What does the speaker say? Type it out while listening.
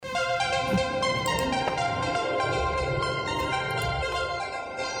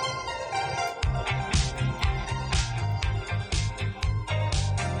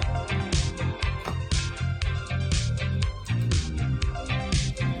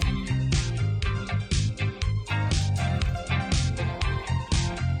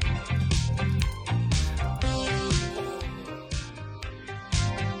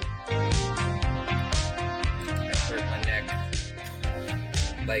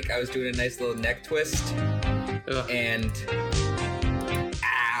I was doing a nice little neck twist, and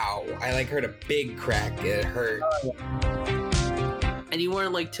ow! I heard a big crack. It hurt. And you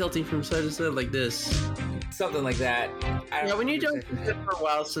weren't tilting from side to side like this. Something like that. When you don't do it for a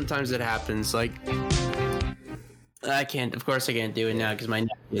while, sometimes it happens. I can't. Of course, I can't do it now because my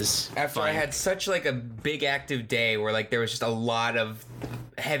neck is. After fine. I had such a big active day where there was just a lot of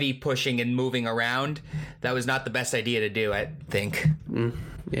heavy pushing and moving around. That was not the best idea to do. I think.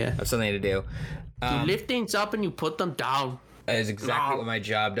 Yeah, that's something to do. You lift things up and you put them down. That is exactly what my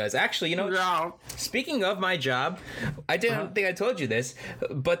job does. Actually, speaking of my job, I didn't think I told you this,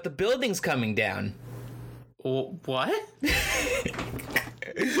 but the building's coming down. What? The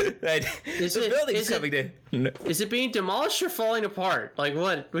building's coming down. Is it being demolished or falling apart?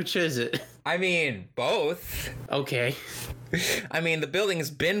 What? Which is it? I mean, both. Okay. I mean, the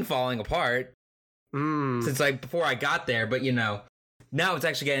building's been falling apart since before I got there, but now it's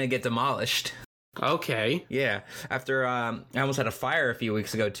actually going to get demolished. Okay. Yeah. After I almost had a fire a few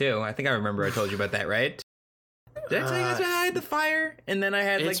weeks ago too. I think I remember I told you about that, right? Did I tell you guys I had the fire and then I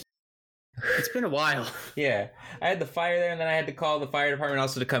had It's been a while. Yeah. I had the fire there and then I had to call the fire department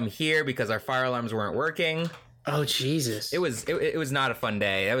also to come here because our fire alarms weren't working. Oh Jesus. It was not a fun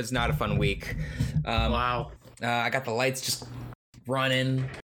day. It was not a fun week. Wow. I got the lights just running.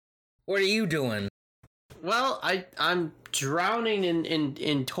 What are you doing? Well, I'm drowning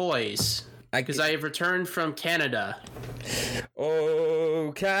in toys. Because I have returned from Canada.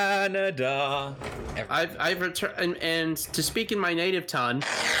 Oh, Canada. I've returned, and to speak in my native tongue.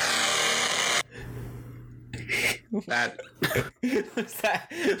 That was that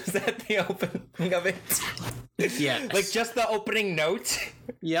the opening of it? Yeah. Just the opening note?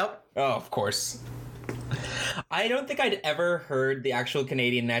 Yep. Oh, of course. I don't think I'd ever heard the actual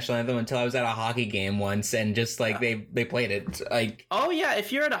Canadian national anthem until I was at a hockey game once and just they played it. Oh yeah,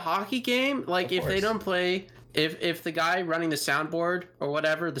 if you're at a hockey game, if they don't play, if the guy running the soundboard or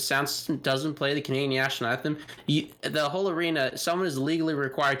whatever, the sound system doesn't play the Canadian national anthem, the whole arena, someone is legally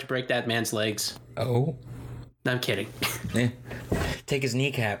required to break that man's legs. Oh. No, I'm kidding. Yeah. Take his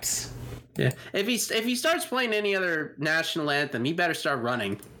kneecaps. Yeah. If he starts playing any other national anthem, he better start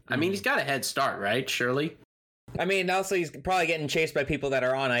running. I mean, he's got a head start, right? Surely. I mean, also he's probably getting chased by people that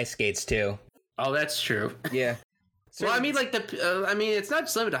are on ice skates too. Oh, that's true. Yeah. Well, I mean, it's not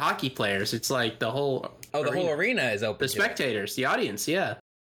just limited to hockey players. It's the whole. Oh, the whole arena is open. The spectators, the audience, yeah.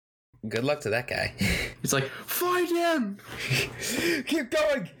 Good luck to that guy. It's fight him. Keep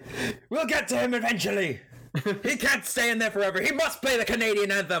going. We'll get to him eventually. He can't stay in there forever. He must play the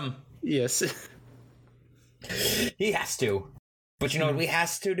Canadian anthem. Yes. He has to. But you know what we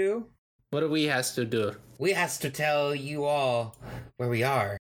has to do? What do we has to do? We has to tell you all where we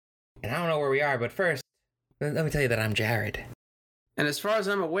are. And I don't know where we are, but first, let me tell you that I'm Jared. And as far as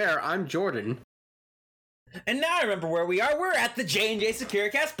I'm aware, I'm Jordan. And now I remember where we are. We're at the J&J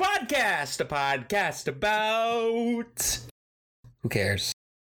SecuriCast podcast. A podcast about... Who cares?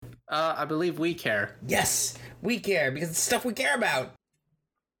 I believe we care. Yes, we care because it's stuff we care about.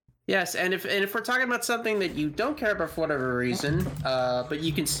 Yes, and if we're talking about something that you don't care about for whatever reason, but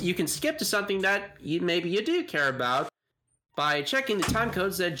you can skip to something that maybe you do care about by checking the time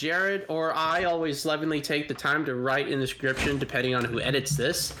codes that Jared or I always lovingly take the time to write in the description, depending on who edits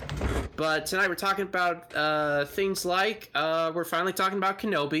this. But tonight we're talking about things we're finally talking about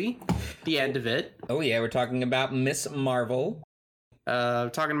Kenobi, the end of it. Oh yeah, we're talking about Miss Marvel.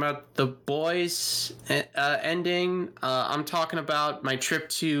 Talking about The Boys ending. I'm talking about my trip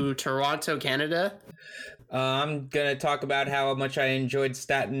to Toronto, Canada. I'm gonna talk about how much I enjoyed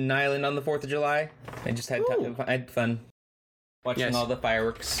Staten Island on the 4th of July. I just had fun watching all the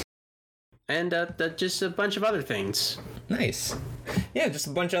fireworks. And just a bunch of other things. Nice. Yeah, just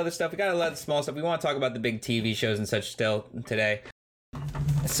a bunch of other stuff. We got a lot of small stuff. We want to talk about the big TV shows and such still today.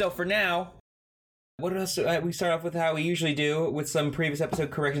 So for now... What else? We start off with how we usually do, with some previous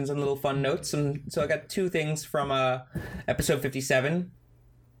episode corrections and little fun notes. And so I got two things from episode 57.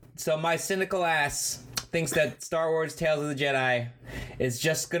 So my cynical ass thinks that Star Wars Tales of the Jedi is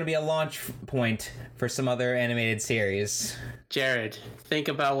just going to be a launch point for some other animated series. Jared, think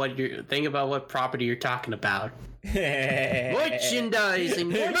about what property you're talking about.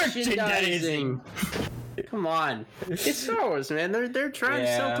 Merchandising. Come on. It's Star Wars, man. They're trying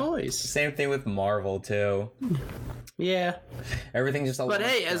to sell toys. Same thing with Marvel, too. Yeah. Everything's just a launch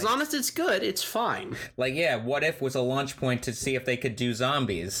point. As long as it's good, it's fine. What If was a launch point to see if they could do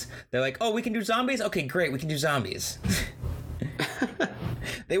zombies. They're like, oh, we can do zombies? Okay, great, we can do zombies.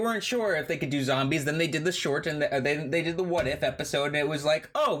 They weren't sure if they could do zombies, then they did the short, and they did the What If episode, and it was like,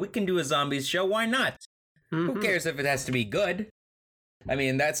 oh, we can do a zombies show, why not? Mm-hmm. Who cares if it has to be good? I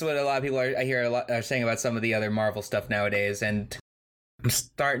mean, that's what a lot of people I hear are saying about some of the other Marvel stuff nowadays, and I'm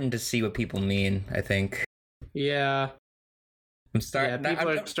starting to see what people mean, I think. Yeah. People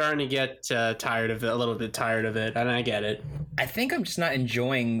are starting to get tired of it, a little bit tired of it, and I get it. I think I'm just not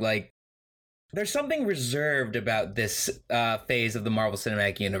enjoying, like, there's something reserved about this phase of the Marvel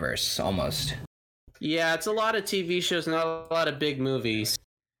Cinematic Universe, almost. Yeah, it's a lot of TV shows, not a lot of big movies.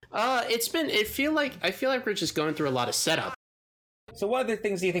 I feel like we're just going through a lot of setup. So what other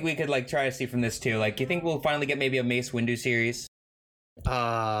things do you think we could, like, try to see from this, too? Like, do you think we'll finally get maybe a Mace Windu series?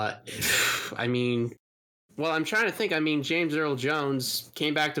 I mean... Well, I'm trying to think. I mean, James Earl Jones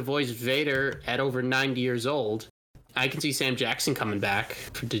came back to voice Vader at over 90 years old. I can see Sam Jackson coming back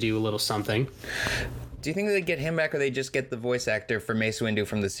to do a little something. Do you think they get him back, or they just get the voice actor for Mace Windu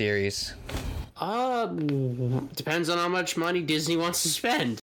from the series? Depends on how much money Disney wants to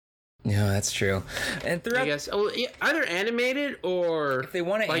spend. Yeah, that's true. And throughout, I guess either animated or if they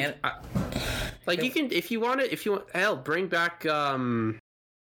want to, you can if you want, hell, bring back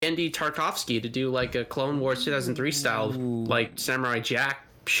Andy Tarkovsky to do like a Clone Wars 2003 style like Samurai Jack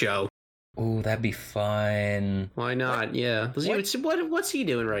show. Ooh, that'd be fun. Why not? Yeah. What's he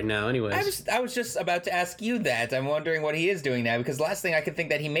doing right now anyways? I was just about to ask you that. I'm wondering what he is doing now, because last thing I could think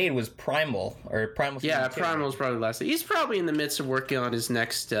that he made was Primal. Yeah, Primal's probably the last thing. He's probably in the midst of working on his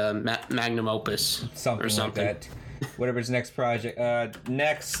next magnum opus. Something like that. Whatever his next project. Yeah.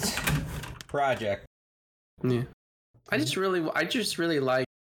 I just really like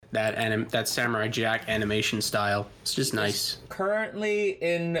that Samurai Jack animation style. It's just nice. Currently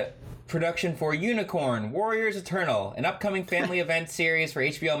in production for Unicorn Warriors Eternal, an upcoming family event series for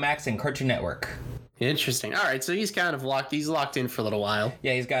HBO Max and Cartoon Network. Interesting. All right, so he's kind of locked in for a little while.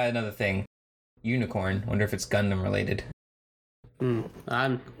 Yeah, he's got another thing. Unicorn. Wonder if it's Gundam related.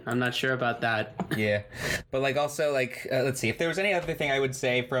 I'm not sure about that. Yeah. But like also like let's see, if there was any other thing I would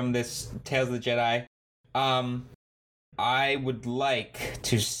say from this Tales of the Jedi, I would like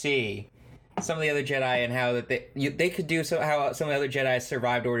to see some of the other Jedi and how that they could do how some of the other Jedi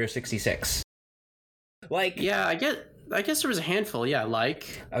survived Order 66. Like, yeah, I guess there was a handful. Yeah,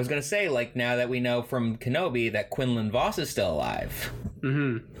 like I was gonna say, like, now that we know from Kenobi that Quinlan Voss is still alive,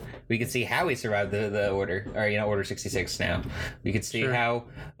 we could see how he survived the Order, or Order 66. Now we could see how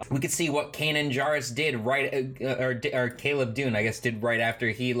we could see what Kanan Jarrus did or Caleb Dune, I guess, did right after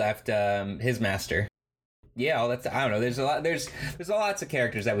he left his master. Yeah, I don't know. There's lots of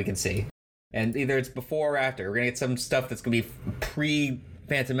characters that we can see, and either it's before or after. We're gonna get some stuff that's gonna be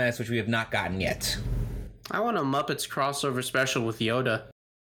pre-Phantom Menace, which we have not gotten yet. I want a Muppets crossover special with Yoda.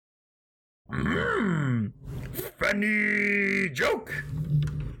 Funny joke.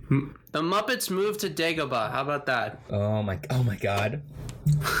 The Muppets move to Dagobah. How about that? Oh my God.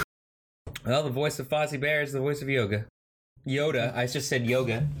 Well, the voice of Fozzie Bear is the voice of Yoda. I just said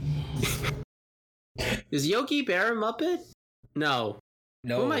yoga. Is Yogi Bear a Muppet? No.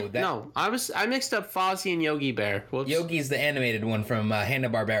 No, I mixed up Fozzie and Yogi Bear. Whoops. Yogi's the animated one from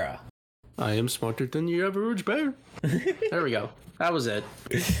Hanna-Barbera. I am smarter than the average bear. There we go. That was it.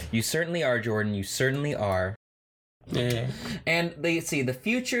 You certainly are, Jordan. You certainly are. Yeah. And the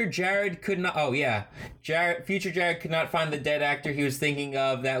future Jared could not. Oh yeah, future Jared could not find the dead actor he was thinking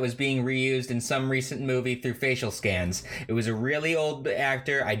of that was being reused in some recent movie through facial scans. It was a really old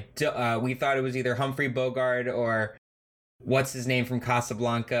actor. We thought it was either Humphrey Bogart or what's his name from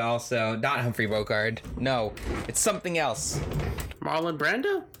Casablanca. Also, not Humphrey Bogart. No, it's something else. Marlon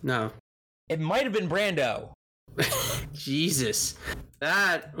Brando? No. It might have been Brando. Jesus,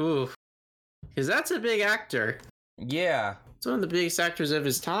 because that's a big actor. Yeah. It's one of the biggest actors of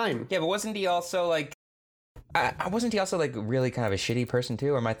his time. Yeah, but wasn't he also like... really kind of a shitty person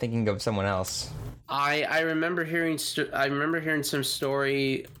too, or am I thinking of someone else? I remember hearing some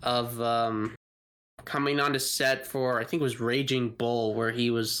story of coming onto set for, I think it was Raging Bull, where he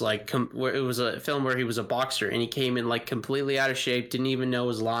was like where it was a film where he was a boxer and he came in like completely out of shape, didn't even know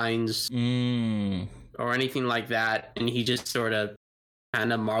his lines or anything like that, and he just sort of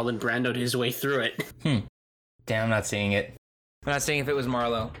kind of Marlon Brando'd his way through it. Damn, I'm not seeing it. I'm not seeing if it was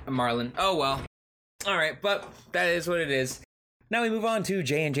Marlon. Oh well. All right, but that is what it is. Now we move on to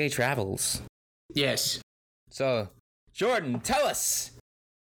J&J Travels. Yes. So, Jordan, tell us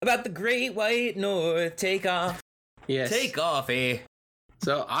about the Great White North takeoff. Yes. Take off, eh?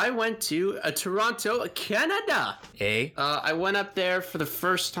 So I went to Toronto, Canada. I went up there for the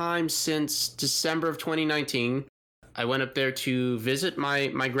first time since December of 2019. I went up there to visit my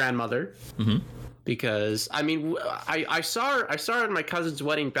grandmother. Because I mean, I saw her at my cousin's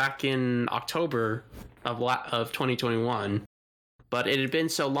wedding back in October of 2021, but it had been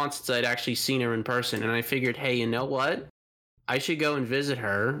so long since I'd actually seen her in person, and I figured, hey, you know what? I should go and visit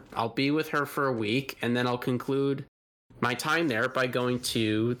her. I'll be with her for a week, and then I'll conclude my time there by going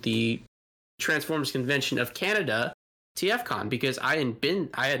to the Transformers Convention of Canada, TFCon, because I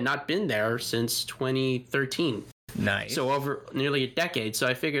had not been there since 2013. Nice. So over nearly a decade. So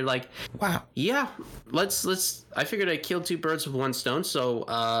I figured, like, wow. Yeah, let's. I figured I killed two birds with one stone. So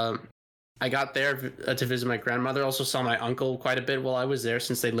I got there to visit my grandmother. Also saw my uncle quite a bit while I was there,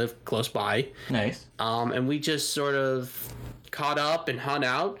 since they lived close by. Nice. And we just sort of caught up and hung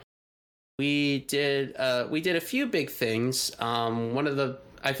out. We did a few big things. One of the,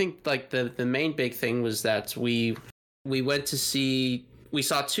 I think, like the main big thing was that we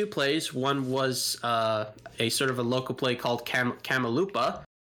saw two plays. One was a sort of a local play called Kamalupa,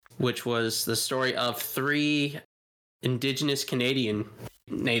 which was the story of three Indigenous Canadian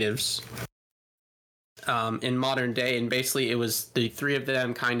natives in modern day, and basically it was the three of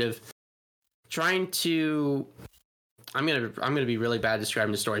them kind of trying to. I'm gonna be really bad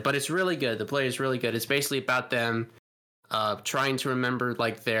describing the story, but it's really good. The play is really good. It's basically about them trying to remember,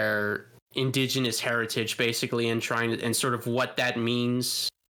 like, their indigenous heritage, basically, and sort of what that means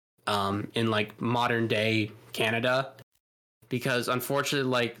in, like, modern day Canada, because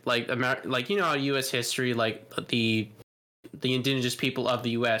unfortunately, like you know, U.S. history, like the indigenous people of the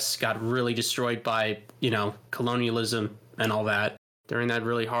U.S. got really destroyed by, you know, colonialism and all that during that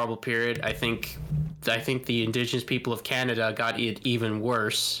really horrible period. I think the indigenous people of Canada got it even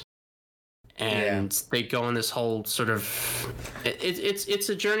worse, and they go on this whole sort of it's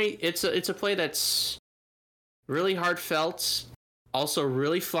a journey. It's a play that's really heartfelt, also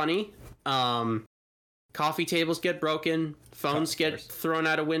really funny. Coffee tables get broken, phones get thrown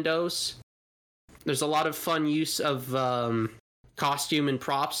out of windows. There's a lot of fun use of costume and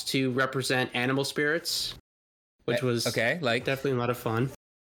props to represent animal spirits, which was definitely a lot of fun.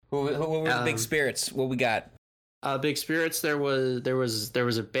 What were the big spirits? What we got? Big spirits. There was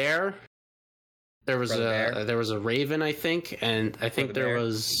a bear. There was a raven, I think, and I think there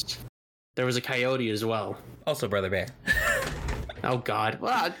was a coyote as well. Also, Brother Bear. Oh God!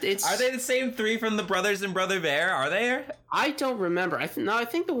 Well, are they the same three from the Brothers and Brother Bear? Are they? I don't remember. I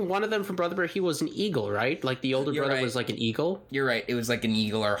think the one of them from Brother Bear, he was an eagle, right? Like the older brother was like an eagle. You're right. It was like an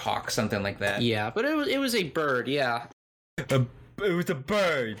eagle or hawk, something like that. Yeah, but it was a bird. Yeah. It was a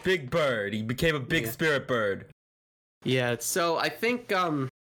bird, big bird. He became a big spirit bird. Yeah. So I think it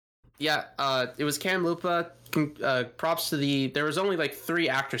was Kamloopa. Props to there was only like 3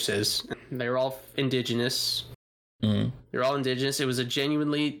 actresses. They were all indigenous. Mm-hmm. They're all indigenous. It was a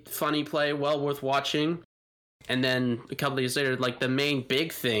genuinely funny play, well worth watching. And then a couple of years later, like, the main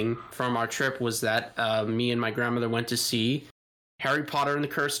big thing from our trip was that me and my grandmother went to see Harry Potter and the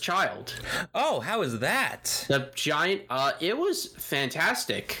Cursed Child. Oh, how was that? The giant. It was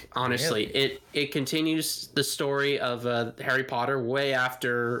fantastic. Honestly, really? It continues the story of Harry Potter way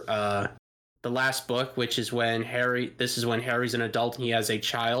after the last book, which is when Harry's an adult and he has a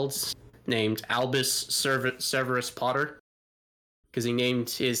child named Albus Severus Potter, because he named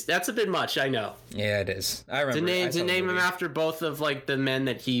his. That's a bit much, I know. Yeah, it is. I remember to name him after both of, like, the men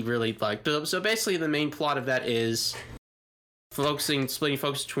that he really liked. So basically, the main plot of that is splitting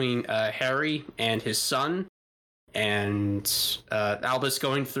focus between Harry and his son, and Albus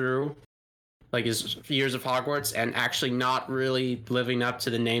going through, like, his years of Hogwarts and actually not really living up to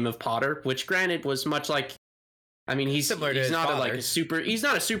the name of Potter, which, granted, was much like. I mean, he's not he's not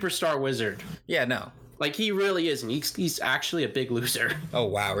a superstar wizard. Yeah, no. Like, he really isn't. He's actually a big loser. Oh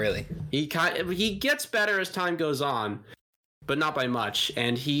wow, really? He gets better as time goes on, but not by much.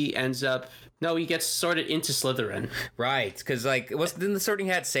 And he gets sorted into Slytherin. Right, because, like, didn't the Sorting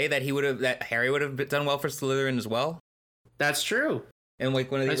Hat say that Harry would have done well for Slytherin as well? That's true. And, like,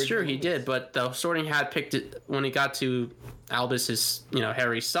 that's true, he did. But the Sorting Hat picked it when he got to Albus's,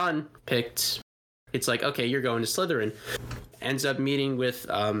 Harry's son. It's like, okay, you're going to Slytherin. Ends up meeting with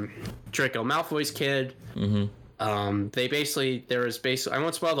Draco Malfoy's kid. Mm-hmm. I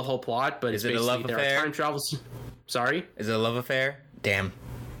won't spoil the whole plot, but is it a love affair? There are time travels. Sorry? Is it a love affair? Damn.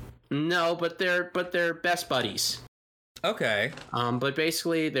 No, but they're best buddies. Okay. But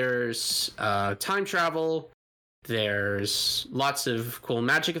basically, there's time travel. There's lots of cool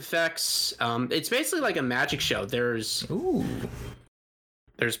magic effects. It's basically like a magic show. There's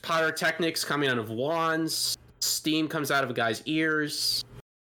pyrotechnics coming out of wands. Steam comes out of a guy's ears.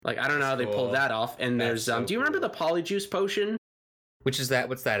 Like, I don't know how they pulled that off. And there's do you remember the Polyjuice potion? Which is that?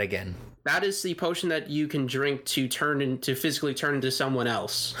 What's that again? That is the potion that you can drink to physically turn into someone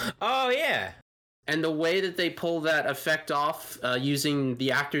else. Oh yeah. And the way that they pull that effect off using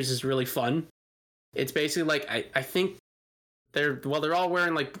the actors is really fun. It's basically like I think they're all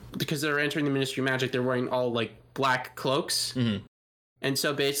wearing like, because they're entering the Ministry of Magic, they're wearing all like black cloaks. Mm-hmm. And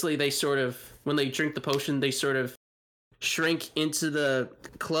so basically they sort of, when they drink the potion, they sort of shrink into the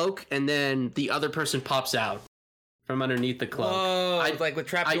cloak, and then the other person pops out from underneath the cloak. Oh, like with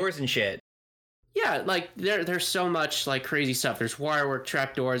trapdoors and shit. Yeah, like there's so much like crazy stuff. There's wirework,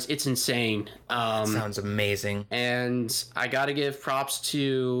 trapdoors. It's insane. That sounds amazing. And I gotta give props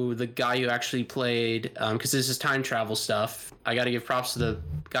to the guy who actually played, because this is time travel stuff. I gotta give props to the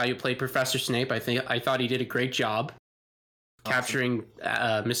guy who played Professor Snape. I thought he did a great job capturing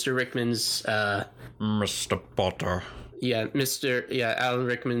Mr. Rickman's Mr. Potter. Alan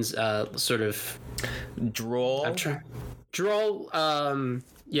Rickman's sort of droll.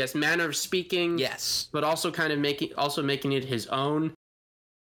 Yes, manner of speaking. Yes, but also kind of making it his own.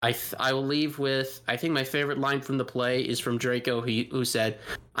 I will leave with, I think my favorite line from the play is from Draco, who said,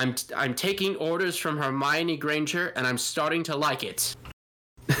 "I'm taking orders from Hermione Granger, and I'm starting to like it,"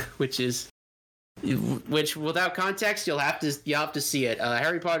 which without context you'll have to see it.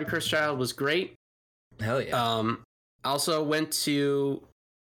 Harry Potter Cursed Child was great. Hell yeah. Also went to,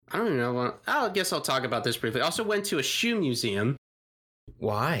 I don't know, I guess I'll talk about this briefly. Also went to a shoe museum.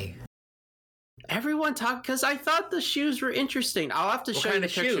 Why? Everyone talked, because I thought the shoes were interesting. I'll have to show you the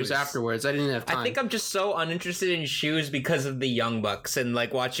pictures afterwards. I didn't have time. I think I'm just so uninterested in shoes because of the Young Bucks and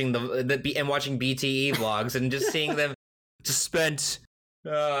like watching watching BTE vlogs and just seeing them just spent,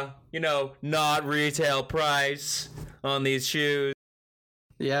 not retail price on these shoes.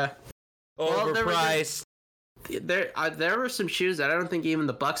 Yeah. Overpriced. There were some shoes that I don't think even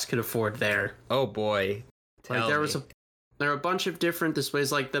the Bucks could afford there. Oh boy. There were a bunch of different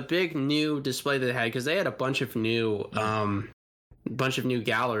displays, like the big new display that they had, because they had a bunch of new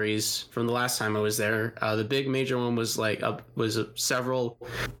galleries from the last time I was there. The big major one was was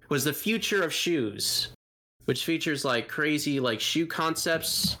the future of shoes, which features like crazy like shoe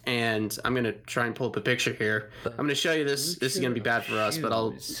concepts. And I'm gonna try and pull up a picture here. I'm gonna show you this. This is gonna be bad for us, but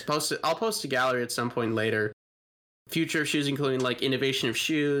I'll post it. I'll post a gallery at some point later. Future of shoes, including like innovation of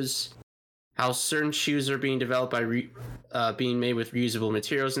shoes, how certain shoes are being developed by being made with reusable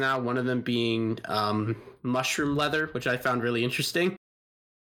materials now. One of them being mushroom leather, which I found really interesting.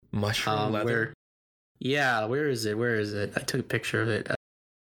 Mushroom leather? Where is it? I took a picture of it.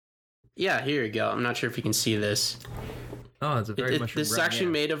 Yeah, here you go. I'm not sure if you can see this. Oh, it's a very mushroom. This is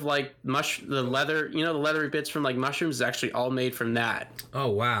actually made of like the leather. You know, the leathery bits from like mushrooms is actually all made from that. Oh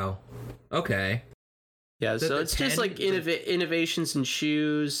wow. Okay. Yeah, so it's just like innovations in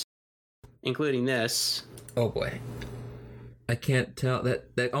shoes, including this. Oh boy. I can't tell.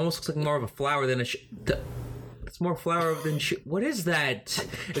 That almost looks like more of a flower than a it's more flower than shoe. What is that?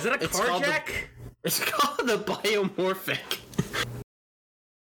 Is that a car jack? It's called the biomorphic.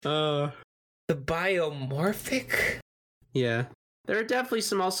 The biomorphic? Yeah. There are definitely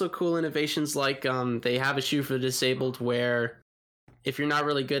some also cool innovations, like they have a shoe for the disabled where if you're not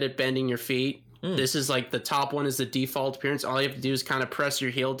really good at bending your feet, this is like the top one is the default appearance. All you have to do is kind of press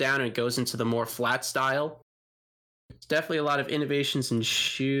your heel down and it goes into the more flat style. It's definitely a lot of innovations in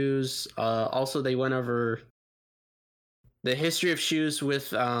shoes. Also, they went over the history of shoes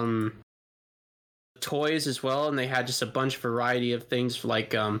with toys as well, and they had just a bunch of variety of things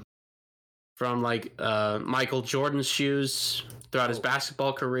like from like Michael Jordan's shoes throughout his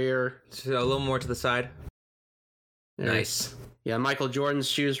basketball career. So a little more to the side. Nice. Yeah, Michael Jordan's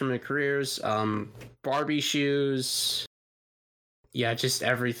shoes from their careers, Barbie shoes. Yeah, just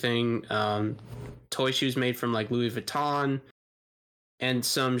everything. Toy shoes made from like Louis Vuitton, and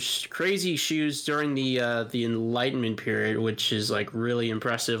some crazy shoes during the Enlightenment period, which is like really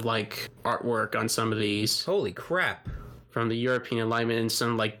impressive, like artwork on some of these. Holy crap! From the European Enlightenment, and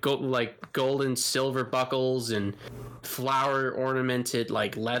some like gold and silver buckles and flower ornamented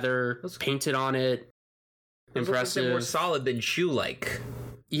like leather painted on it. Impressive. More solid than shoe-like.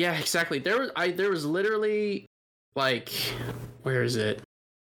 Yeah, exactly. There was literally like, where is it?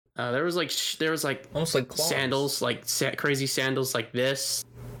 There was like almost like claws. Sandals, like crazy sandals like this.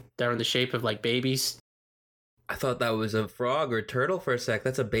 They're in the shape of like babies. I thought that was a frog or a turtle for a sec.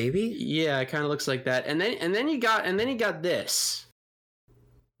 That's a baby? Yeah, it kind of looks like that. And then you got this. And then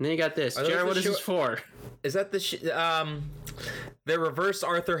you got this. Jared, what is this for? Is that the reverse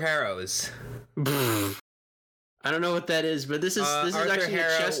Arthur Harrows? I don't know what that is, but this is actually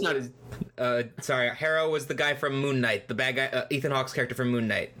Harrow a chestnut. Harrow was the guy from Moon Knight, the bad guy, Ethan Hawke's character from Moon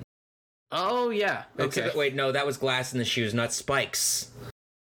Knight. Oh yeah. Okay. Wait, no, that was glass in the shoes, not spikes.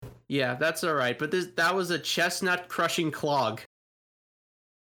 Yeah, that's all right. But that was a chestnut crushing clog.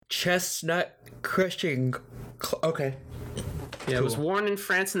 Chestnut crushing. Okay. Yeah, cool. It was worn in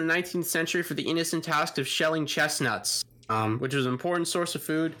France in the 19th century for the innocent task of shelling chestnuts. which was an important source of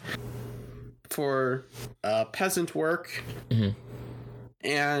food for peasant work. Mm-hmm.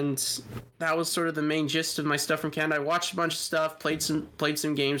 And that was sort of the main gist of my stuff from Canada. I watched a bunch of stuff, played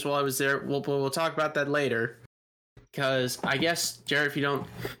some games while I was there. We'll talk about that later. Because I guess, Jared, if you don't,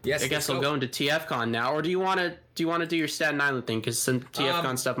 yes, I guess I'll go into TFCon now. Or do you want to do your Staten Island thing? Because some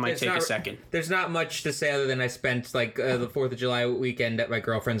TFCon stuff might take a second. There's not much to say other than I spent the 4th of July weekend at my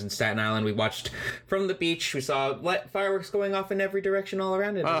girlfriend's in Staten Island. We watched from the beach. We saw fireworks going off in every direction all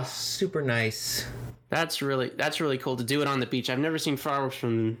around it. It was super nice. That's really cool to do it on the beach. I've never seen fireworks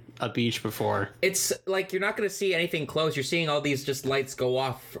from a beach before. It's like you're not going to see anything close. You're seeing all these just lights go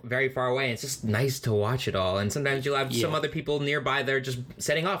off very far away. It's just nice to watch it all. And sometimes you'll have some other people nearby there just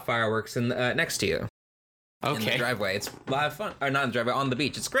setting off fireworks next to you. Okay. In the driveway. It's a lot of fun. Or not in the driveway, on the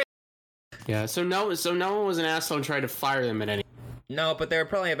beach. It's great. Yeah. So no one was an asshole and tried to fire them at any. No, but there were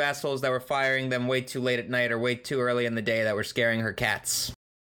plenty of assholes that were firing them way too late at night or way too early in the day that were scaring her cats.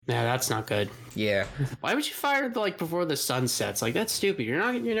 Yeah, that's not good. Yeah. Why would you fire before the sun sets? Like, that's stupid. You're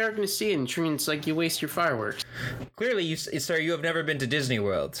never going to see it, and it's like you waste your fireworks. Clearly, you have never been to Disney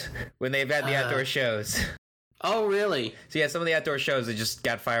World when they've had the outdoor shows. Oh, really? So yeah, some of the outdoor shows, they just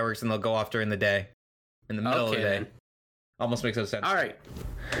got fireworks and they'll go off during the day. In the middle of the day. Then. Almost makes no sense. All right.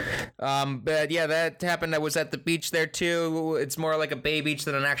 But yeah, that happened. I was at the beach there too. It's more like a bay beach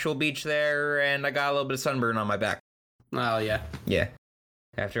than an actual beach there, and I got a little bit of sunburn on my back. Oh, yeah. Yeah.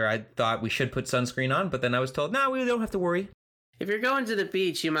 After I thought we should put sunscreen on, but then I was told, no, we don't have to worry. If you're going to the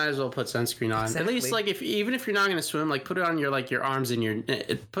beach, you might as well put sunscreen on. Exactly. At least, even if you're not going to swim, put it on your arms and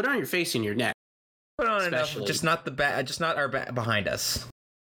put it on your face and your neck. Put on enough, just not our back behind us.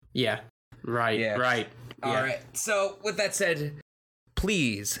 Yeah. Right. Yeah. Right. All right. So with that said,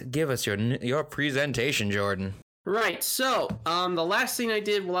 please give us your presentation, Jordan. Right, so, the last thing I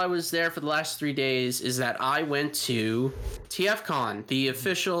did while I was there for the last 3 days is that I went to TFCon, the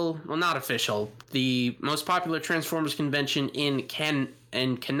the most popular Transformers convention in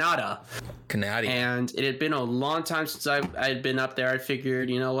Canada. Canada. And it had been a long time since I had been up there. I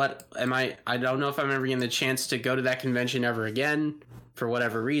figured, you know what, I don't know if I'm ever getting the chance to go to that convention ever again, for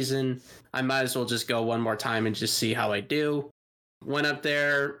whatever reason. I might as well just go one more time and just see how I do. Went up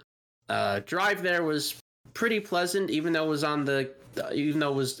there, drive there was pretty pleasant, even though it was down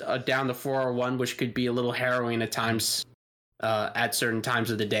the 401, which could be a little harrowing at times at certain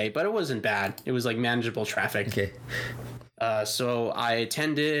times of the day, but it wasn't bad. It was manageable traffic. Okay. So I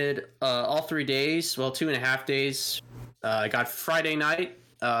attended all 3 days, 2.5 days. I got Friday night,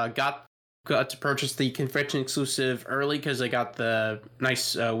 got to purchase the convention exclusive early because I got the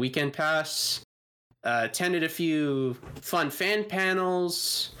nice weekend pass. Attended a few fun fan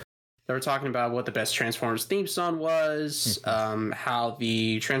panels. They were talking about what the best Transformers theme song was, how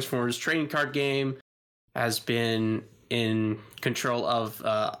the Transformers trading card game has been in control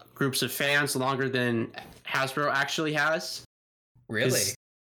of groups of fans longer than Hasbro actually has. Really?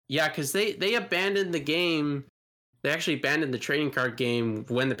 Yeah, because they abandoned the game. They actually abandoned the trading card game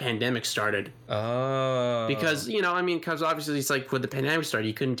when the pandemic started. Oh. Because, because obviously it's when the pandemic started,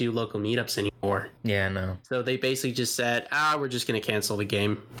 you couldn't do local meetups anymore. Yeah, no. So they basically just said, we're just going to cancel the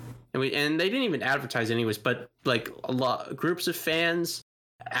game. And they didn't even advertise anyways, but groups of fans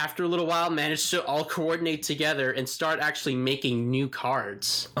after a little while managed to all coordinate together and start actually making new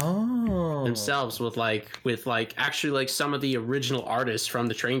cards themselves with actually some of the original artists from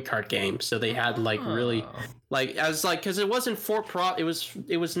the trading card game. So they had really because it wasn't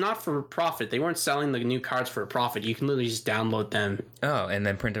it was not for profit. They weren't selling the new cards for a profit. You can literally just download them. Oh, and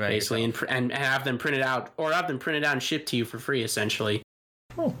then print them out basically and have them printed out and shipped to you for free essentially.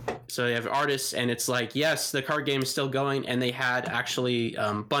 Oh. So you have artists, and it's yes, the card game is still going, and they had actually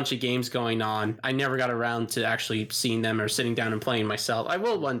a bunch of games going on. I never got around to actually seeing them or sitting down and playing myself. I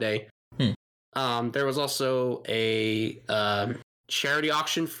will one day. There was also a charity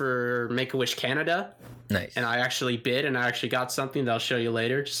auction for Make-A-Wish Canada. Nice. And I actually bid, and I actually got something that I'll show you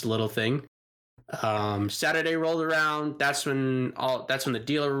later, just a little thing. Saturday rolled around. That's when the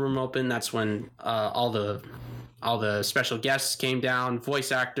dealer room opened. That's when all the special guests came down,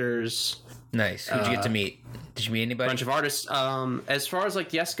 voice actors. Nice. Who'd you get to meet? Did you meet anybody? A bunch of artists. As far as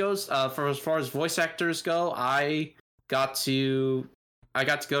guests goes, as far as voice actors go, I got to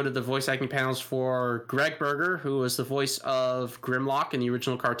go to the voice acting panels for Greg Berger, who was the voice of Grimlock in the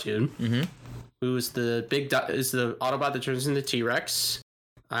original cartoon. Mm-hmm. Who's the Autobot that turns into T-Rex.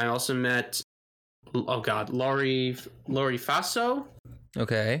 I also met Laurie Faso.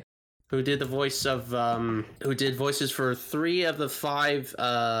 Okay. Who did the voice of who did voices for 3 of the 5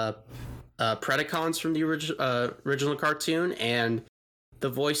 Predacons from the original cartoon, and the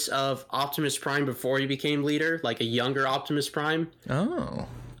voice of Optimus Prime before he became leader, like a younger Optimus Prime. Oh.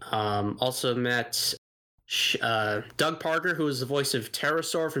 Also met Doug Parker, who was the voice of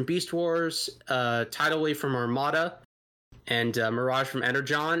Pterosaur from Beast Wars, Tidally from Armada, and Mirage from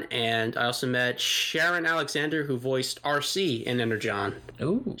Energon. And I also met Sharon Alexander, who voiced RC in Energon.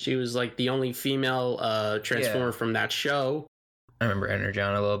 Ooh. She was like the only female Transformer from that show. I remember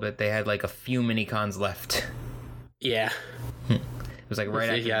Energon a little bit. They had like a few mini-cons left. Yeah. It was like right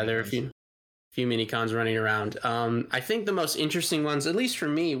after. Yeah, there were a few mini-cons running around. I think the most interesting ones, at least for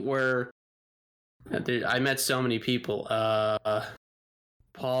me, were... I met so many people.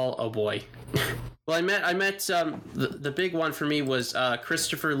 Paul, oh boy. Well, I met the big one for me was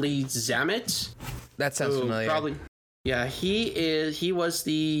Christopher Lee Zammit. That sounds familiar. Probably, yeah. He was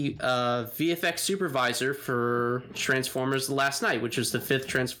the VFX supervisor for Transformers: The Last Night, which was the 5th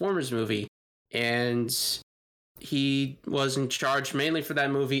Transformers movie, and he was in charge mainly for that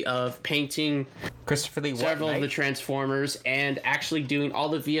movie of painting Christopher Lee several of the Transformers and actually doing all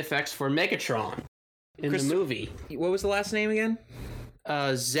the VFX for Megatron in the movie. What was the last name again?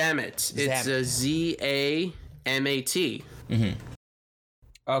 Zammit. It's a Zamat. Mm-hmm.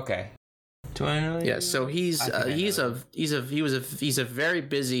 Okay. Do I know? Yeah. So he's a very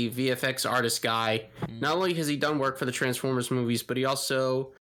busy VFX artist guy. Not only has he done work for the Transformers movies, but he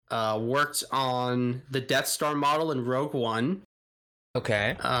also worked on the Death Star model in Rogue One.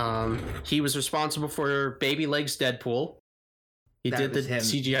 Okay. He was responsible for Baby Legs Deadpool. He did the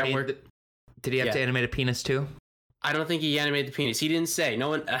CGI work. Did he have to animate a penis too? I don't think he animated the penis. He didn't say. No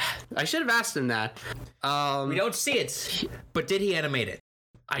one. I should have asked him that. We don't see it, but did he animate it?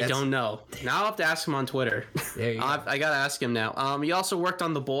 I don't know. Now I'll have to ask him on Twitter. There you go. I gotta ask him now. He also worked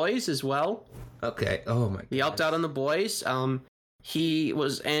on The Boys as well. Okay. Oh my God. He helped out on The Boys. He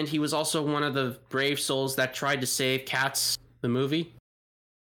was also one of the brave souls that tried to save Cats, the movie.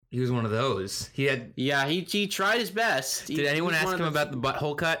 He was one of those. He tried his best. Did anyone ask him about the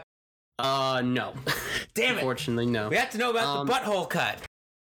butthole cut? No. Damn it. Unfortunately, no. We have to know about the butthole cut.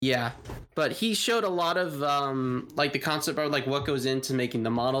 Yeah, but he showed a lot of like the concept of like what goes into making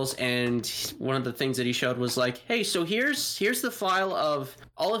the models, and one of the things that he showed was like, hey, so here's the file of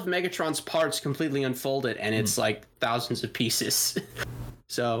all of Megatron's parts completely unfolded, and it's like thousands of pieces.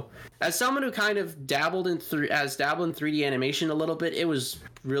 So, as someone who kind of dabbled in 3D animation a little bit, it was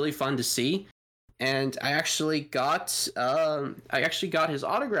really fun to see. And I actually got his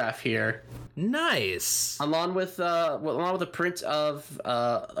autograph here. Nice. Along with a print of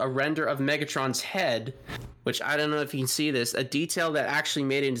a render of Megatron's head, which I don't know if you can see this. A detail that actually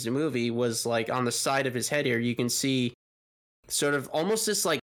made it into the movie was like on the side of his head here. You can see sort of almost this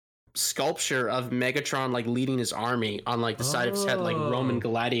like sculpture of Megatron like leading his army on like the side of his head, like Roman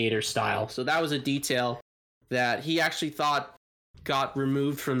gladiator style. So that was a detail that he actually thought got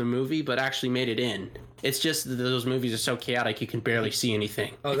removed from the movie, but actually made it in. It's just that those movies are so chaotic you can barely see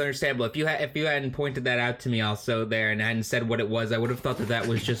anything. Oh, understandable. If you hadn't pointed that out to me also there and hadn't said what it was, I would have thought that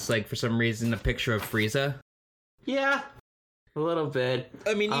was just like for some reason a picture of Frieza. Yeah, a little bit.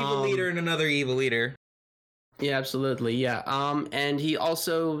 I mean, evil leader and another evil leader. Yeah, absolutely. Yeah. And he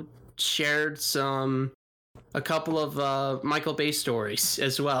also shared a couple of Michael Bay stories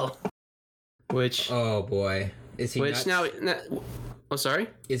as well. Which oh boy. Is he nuts? Sorry?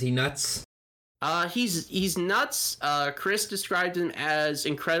 Is he nuts? He's nuts. Chris described him as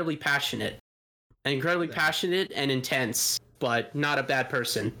incredibly passionate and intense, but not a bad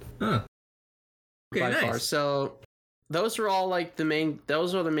person. Huh. Okay, by nice. far. So those are all like the main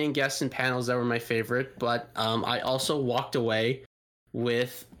guests and panels that were my favorite. But I also walked away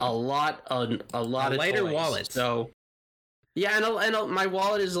with a lot of lighter toys. wallet. So yeah, and my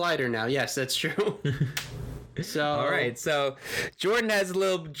wallet is lighter now. Yes, that's true. So all right, so Jordan has a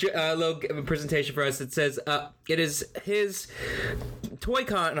little presentation for us. It says it is his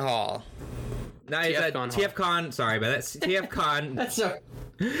ToyCon haul. Now TFCon. Sorry about that. TFCon. That's a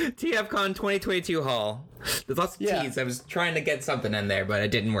TFCon 2022 haul. There's lots of T's. I was trying to get something in there, but it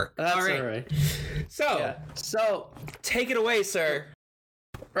didn't work. That's all right. So take it away, sir.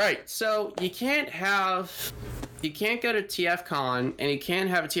 Right. So you can't go to TFCon and you can't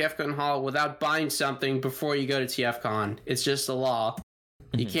have a TFCon haul without buying something before you go to TFCon. It's just the law.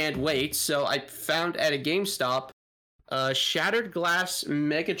 You can't wait. So I found at a GameStop Shattered Glass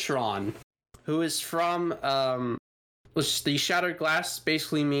Megatron, who is from the Shattered Glass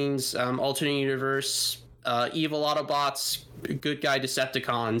basically means alternate universe, evil Autobots, good guy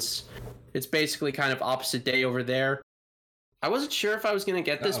Decepticons. It's basically kind of opposite day over there. I wasn't sure if I was going to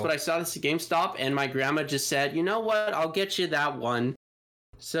get this, but I saw this at GameStop, and my grandma just said, you know what, I'll get you that one.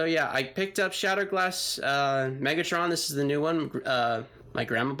 So yeah, I picked up Shattered Glass Megatron. This is the new one. My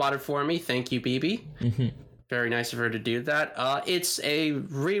grandma bought it for me. Thank you, BB. Mm-hmm. Very nice of her to do that. It's a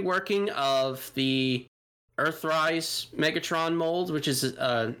reworking of the Earthrise Megatron mold, which is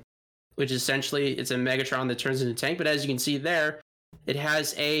essentially it's a Megatron that turns into a tank. But as you can see there, it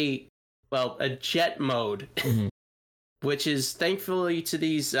has a jet mode, mm-hmm. which is thankfully to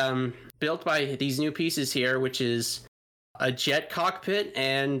these built by these new pieces here, which is a jet cockpit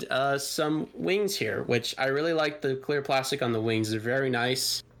and some wings here, which I really like the clear plastic on the wings. They're very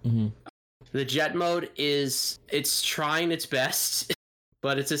nice. Mm-hmm. The jet mode it's trying its best,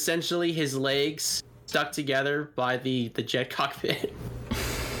 but it's essentially his legs stuck together by the jet cockpit.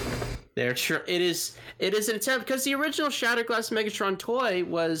 It is an attempt, because the original Shatterglass Megatron toy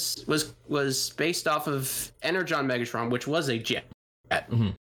was based off of Energon Megatron, which was a jet. Mm-hmm.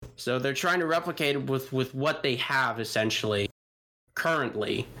 So they're trying to replicate it with what they have essentially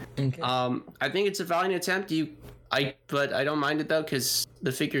currently. Okay. I think it's a valiant attempt. But I don't mind it though, because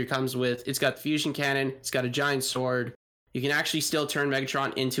the figure comes with, it's got the fusion cannon, it's got a giant sword. You can actually still turn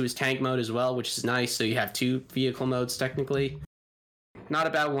Megatron into his tank mode as well, which is nice. So you have 2 vehicle modes technically. Not a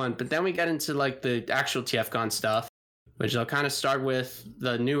bad one. But then we get into like the actual TFCon stuff, which I'll kind of start with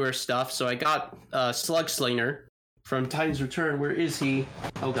the newer stuff. So I got Slug Slinger from Titan's Return. Where is he?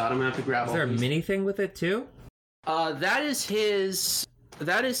 Oh god, I'm gonna have to grab. Is there a mini thing with it too? That is his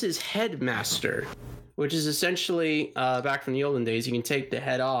headmaster, which is essentially back from the olden days. You can take the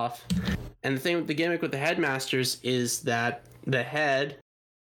head off, and the gimmick with the headmasters is that the head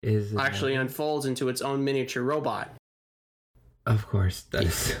actually unfolds into its own miniature robot. Of course,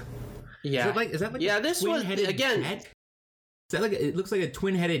 that's yeah. Is that like yeah? This was again. Jet? Is that it looks like a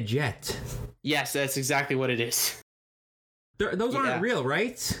twin-headed jet? Yes, that's exactly what it is. Those aren't real,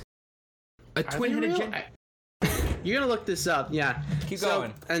 right? A twin-headed jet. You're gonna look this up, yeah. Keep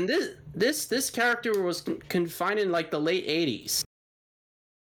going. And this character was confined in like the late 80s,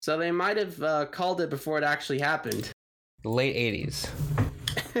 so they might have called it before it actually happened. The late 80s.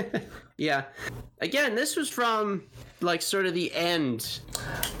 Yeah. Again, this was from like sort of the end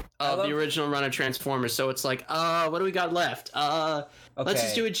of the original run of Transformers, so it's like, what do we got left? Let's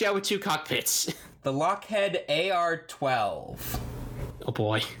just do a jet with 2 cockpits. The Lockheed AR-12. Oh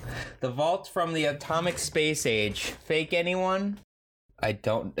boy. The vault from the atomic space age. Fake anyone?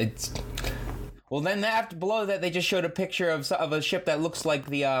 Well, then after below that, they just showed a picture of a ship that looks like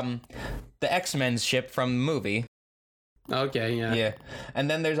the X-Men's ship from the movie. Okay, yeah. Yeah. And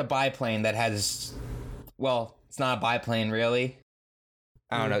then there's a biplane that has, well, it's not a biplane really.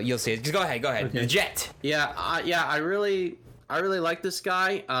 I don't know. You'll see it. Just go ahead. Okay. The jet. Yeah. I really like this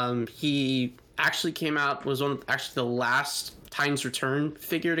guy. He actually came out, was one of the last Titan's Return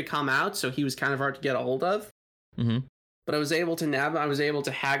figure to come out, so he was kind of hard to get a hold of. Mm-hmm. But I was able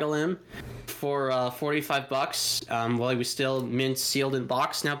to haggle him for $45 while he was still mint sealed in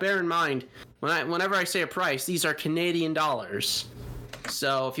box. Now bear in mind, whenever I say a price, these are Canadian dollars.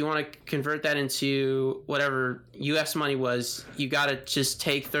 So if you want to convert that into whatever US money was, you gotta just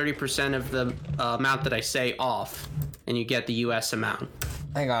take 30% of the amount that I say off, and you get the US amount.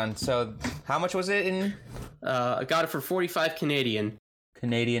 Hang on, so how much was it in? I got it for 45 Canadian.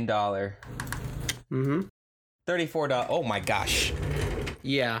 Canadian dollar. Mm-hmm. $34. Oh my gosh.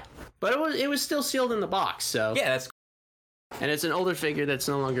 Yeah, but it was still sealed in the box, so. Yeah, that's. And it's an older figure that's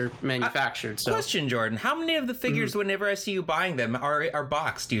no longer manufactured. So. Question, Jordan: how many of the figures, whenever I see you buying them, are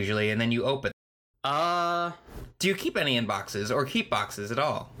boxed usually, and then you open? Do you keep any in boxes, or keep boxes at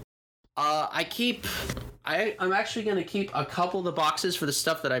all? I'm actually going to keep a couple of the boxes for the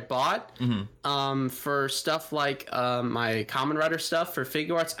stuff that I bought. Mm-hmm. For stuff like my Kamen Rider stuff for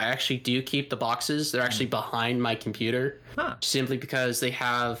figure arts, I actually do keep the boxes. They're actually behind my computer, simply because they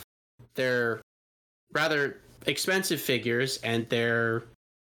have their rather expensive figures, and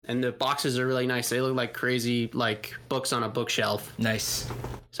the boxes are really nice. They look like crazy like books on a bookshelf. Nice.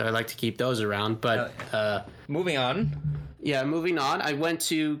 So I like to keep those around. But moving on. Yeah, moving on. I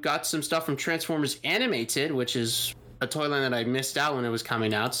got some stuff from Transformers Animated, which is a toy line that I missed out when it was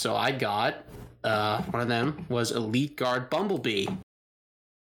coming out. So I got one of them was Elite Guard Bumblebee,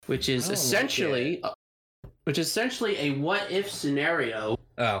 which is essentially a what if scenario.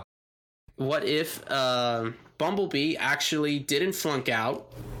 Oh. What if Bumblebee actually didn't flunk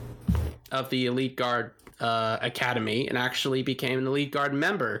out of the Elite Guard Academy and actually became an Elite Guard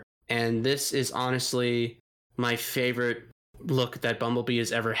member? And this is honestly my favorite look that Bumblebee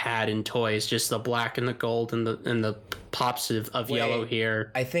has ever had in toys. Just the black and the gold and the pops of yellow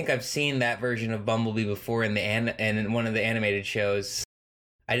here. I think I've seen that version of Bumblebee before in in one of the animated shows.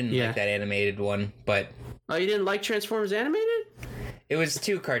 I didn't like that animated one, but... Oh, you didn't like Transformers Animated? It was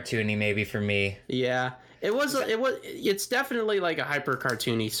too cartoony, maybe, for me. Yeah. It's definitely like a hyper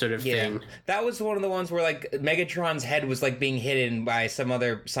cartoony sort of thing. That was one of the ones where like Megatron's head was like being hidden by some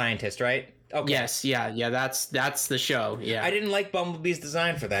other scientist, right? Okay. Yes, yeah, that's the show. Yeah, I didn't like Bumblebee's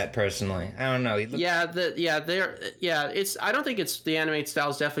design for that personally. I don't know. I don't think it's the animated style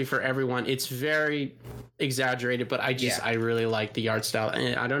is definitely for everyone. It's very exaggerated, but I really like the art style.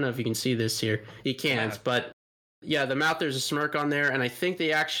 And I don't know if you can see this here. You can't, but yeah, the mouth, there's a smirk on there, and I think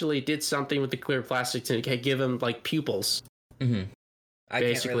they actually did something with the clear plastic to give him like pupils. Mm-hmm.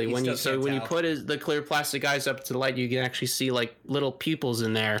 Basically, when you put the clear plastic eyes up to the light, you can actually see like little pupils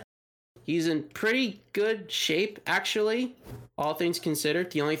in there. He's in pretty good shape, actually, all things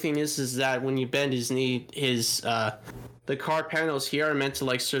considered. The only thing is that when you bend his knee, the car panels here are meant to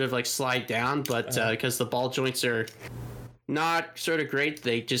like sort of like slide down, but because the ball joints are not sort of great,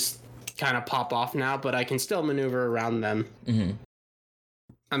 they just kind of pop off now. But I can still maneuver around them. Mm-hmm.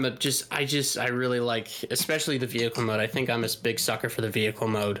 I really like, especially the vehicle mode. I think I'm a big sucker for the vehicle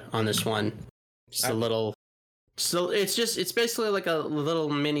mode on this one. Just a little. So it's basically like a little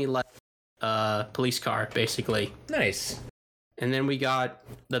mini police car, basically. Nice. And then we got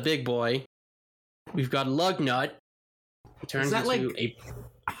the big boy. We've got Lugnut. Is that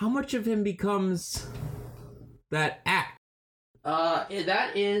how much of him becomes that act?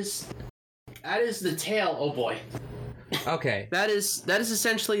 That is the tail. Oh boy. Okay. That is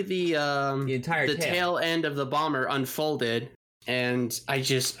essentially the entire tail end of the bomber unfolded, and I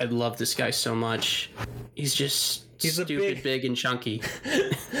love this guy so much. He's stupid, big and chunky.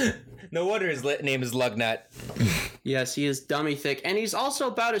 No wonder his name is Lugnut. Yes, he is dummy thick, and he's also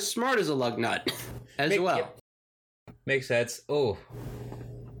about as smart as a Lugnut as well. Yep. Makes sense. Oh,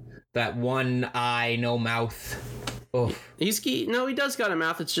 that one eye, no mouth. Oh, he does got a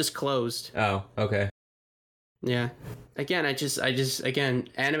mouth. It's just closed. Oh, okay. Yeah. Again,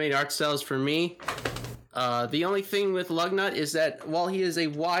 animated art styles for me. The only thing with Lugnut is that while he is a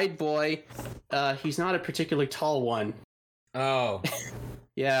wide boy, he's not a particularly tall one. Oh.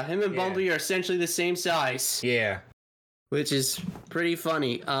 Yeah, him and Bumblebee are essentially the same size. Yeah. Which is pretty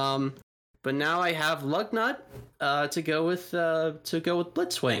funny. But now I have Lugnut to go with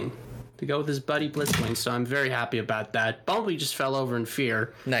Blitzwing. To go with his buddy Blitzwing, so I'm very happy about that. Bumblebee just fell over in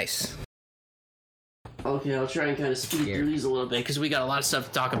fear. Nice. Okay, I'll try and kind of speed through these a little bit, because we got a lot of stuff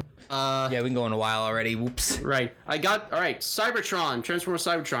to talk about. We've been going a while already. Whoops. Right. Alright, Cybertron, Transformer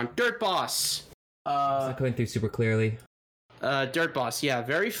Cybertron, Dirt Boss. Is that going through super clearly? Dirt Boss, yeah,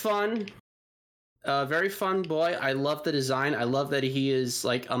 very fun. Very fun boy. I love the design. I love that he is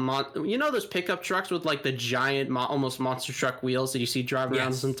like those pickup trucks with like the giant, almost monster truck wheels that you see driving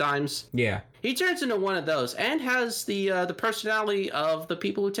around sometimes? Yeah. He turns into one of those and has the personality of the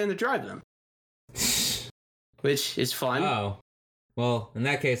people who tend to drive them. Which is fun. Oh. Well, in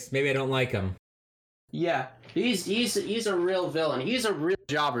that case, maybe I don't like him. Yeah. He's a real villain. He's a real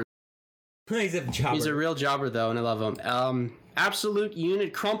jobber. He's a jobber. He's a real jobber, though, and I love him. Absolute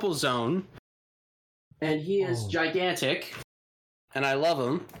Unit Crumple Zone. And he is gigantic. And I love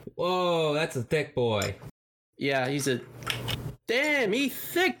him. Whoa, that's a thick boy. Yeah, he's he's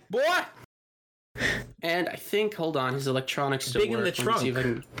thick, boy! And I think, hold on, his electronics still big work. In the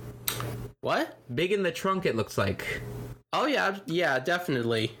trunk. What? Big in the trunk, it looks like. Oh, yeah,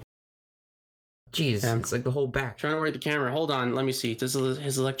 definitely. Jeez, it's like the whole back. Trying to work the camera. Hold on, let me see. Does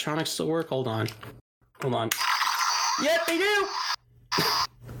his electronics still work? Hold on. Yep, they do!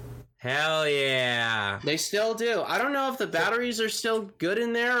 Hell yeah. They still do. I don't know if the batteries are still good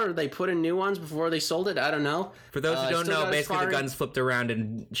in there or they put in new ones before they sold it. I don't know. For those who don't know, basically the guns flipped around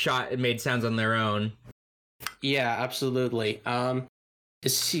and shot and made sounds on their own. Yeah, absolutely. He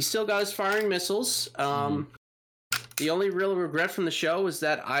still got his firing missiles. The only real regret from the show is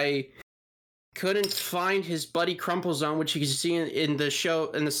that I couldn't find his buddy Crumple Zone, which you can see in the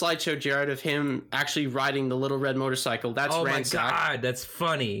slideshow, Jared, of him actually riding the little red motorcycle. That's Ransack. Oh my god, that's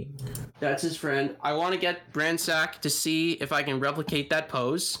funny. That's his friend. I want to get Ransack to see if I can replicate that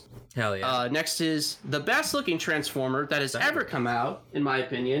pose. Hell yeah. Next is the best looking Transformer that has ever come out, in my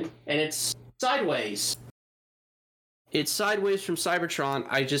opinion, and it's Sideways. It's Sideways from Cybertron.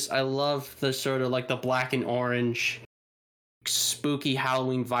 I love the sort of like the black and orange spooky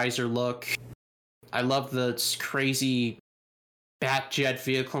Halloween visor look. I love the crazy Batjet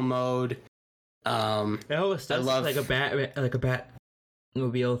vehicle mode. It always does like a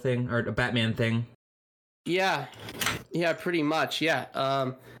Batmobile thing or a Batman thing. Yeah, pretty much. Yeah.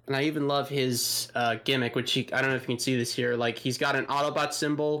 And I even love his gimmick, which I don't know if you can see this here. Like he's got an Autobot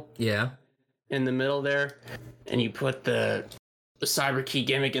symbol. Yeah. In the middle there, and you put the Cyber Key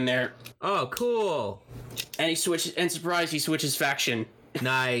gimmick in there. Oh, cool! And he switches faction.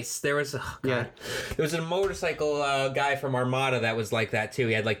 Nice. There was there was a motorcycle guy from Armada that was like that too.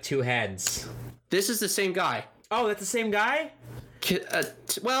 He had like 2 heads. This is the same guy. Oh, that's the same guy?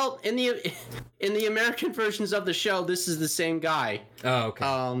 Well, in the American versions of the show, this is the same guy. Oh,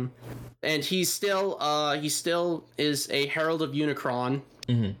 okay. And he still is a Herald of Unicron.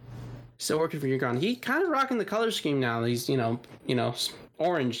 Mm-hmm. Still working for Unicron. He kind of rocking the color scheme now. He's you know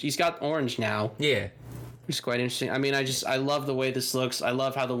orange. He's got orange now. Yeah. It's quite interesting. I mean, I love the way this looks. I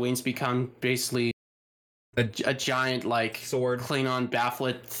love how the wings become basically a giant like sword, Klingon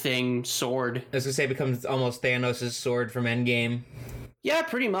bafflet thing sword. I was gonna say, it becomes almost Thanos' sword from Endgame. Yeah,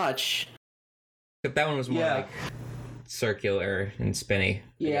 pretty much. But that one was more like circular and spinny.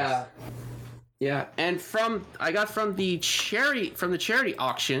 Yeah. Yeah, and I got from the charity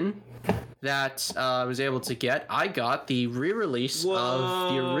auction that I was able to get. I got the re-release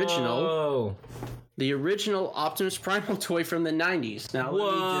of the original Optimus Primal toy from the 90s. Now,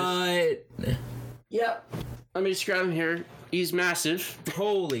 let me just grab him here. He's massive.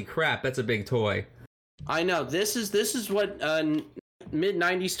 Holy crap, that's a big toy. I know. This is what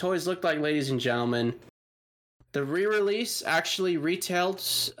mid-90s toys looked like, ladies and gentlemen. The re-release actually retailed,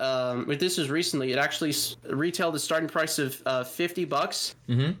 this was recently, it actually retailed the starting price of $50.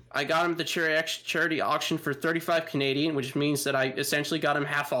 Mm-hmm. I got him at the charity auction for $35 Canadian, which means that I essentially got him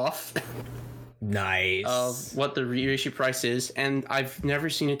half off. Nice. Of what the reissue price is, and I've never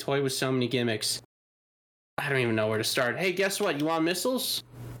seen a toy with so many gimmicks. I don't even know where to start. Hey, guess what? You want missiles?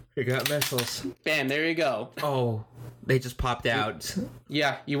 You got missiles. Bam, there you go. Oh, they just popped out.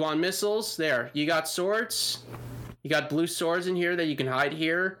 Yeah, you want missiles? There. You got swords. You got blue swords in here that you can hide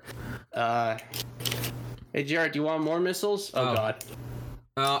here. Hey, Jared, do you want more missiles? Oh, God.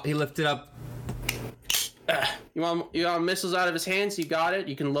 Oh, he lifted up. You want missiles out of his hands? You got it.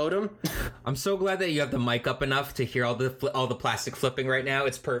 You can load them. I'm so glad that you have the mic up enough to hear all the plastic flipping right now.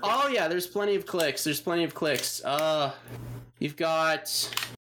 It's perfect. Oh yeah, there's plenty of clicks. You've got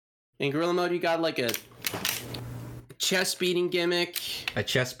in gorilla mode. You got like a chest beating gimmick. A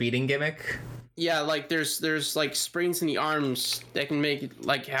chest beating gimmick? Yeah, like there's like springs in the arms that can make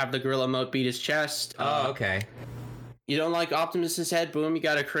like have the gorilla mode beat his chest. Oh, okay. You don't like Optimus's head? Boom! You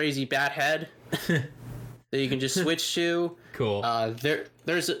got a crazy bat head. That you can just switch to. Cool.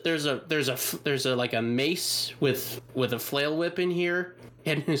 There's a like a mace with a flail whip in here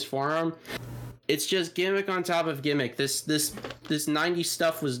in his forearm. It's just gimmick on top of gimmick. This 90s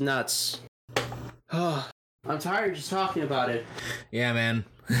stuff was nuts. Oh, I'm tired just talking about it. Yeah, man.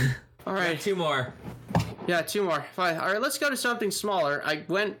 All right, 2 more. Yeah, 2 more. Fine. All right, let's go to something smaller.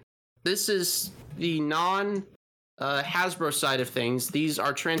 This is the Hasbro side of things. These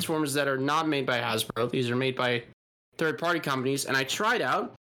are Transformers that are not made by Hasbro. These are made by third-party companies, and I tried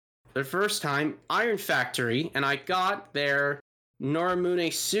out the first time Iron Factory, and I got their Noramune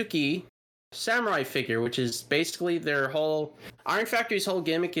Suki samurai figure, which is basically their whole Iron Factory's whole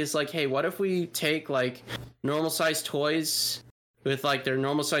gimmick is like, hey, what if we take like normal sized toys with like their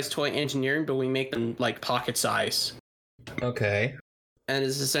normal sized toy engineering, but we make them like pocket size. Okay. And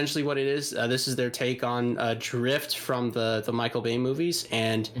it's essentially what it is. This is their take on Drift from the Michael Bay movies.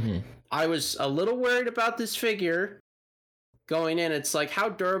 And I was a little worried about this figure going in. It's like, how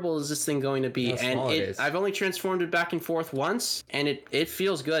durable is this thing going to be? And I've only transformed it back and forth once, and it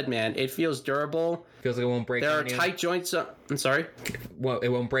feels good, man. It feels durable. Feels like it won't break on you. There are tight joints. I'm sorry? Well, it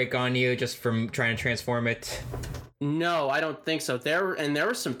won't break on you just from trying to transform it? No, I don't think so. There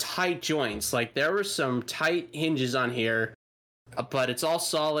were some tight joints. Like, there were some tight hinges on here. But it's all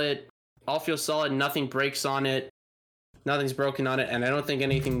solid, all feels solid, nothing breaks on it, nothing's broken on it, and I don't think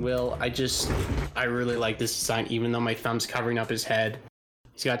anything will. I really like this design, even though my thumb's covering up his head.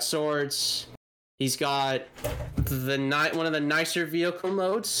 He's got swords, he's got one of the nicer vehicle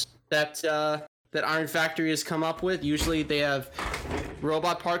modes that Iron Factory has come up with. Usually they have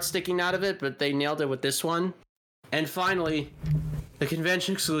robot parts sticking out of it, but they nailed it with this one. And finally, the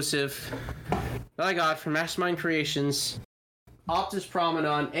convention exclusive that I got from Mastermind Creations, Optimus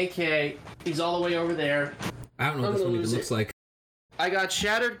Promenade, aka he's all the way over there. I don't know what this one even looks like. I got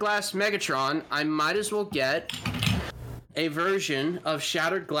Shattered Glass Megatron. I might as well get a version of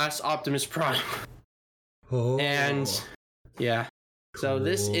Shattered Glass Optimus Prime. Oh. And yeah. Cool. So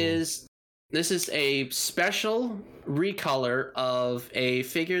this is a special recolor of a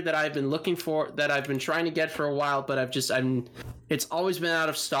figure that I've been looking for, that I've been trying to get for a while, but it's always been out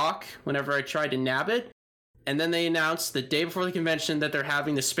of stock whenever I tried to nab it. And then they announced the day before the convention that they're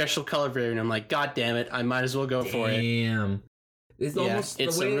having the special color variant. I'm like, God damn it, I might as well go for it. Damn. It's almost the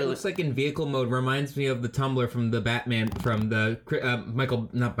way it looks like in vehicle mode reminds me of the tumbler from the Batman, from the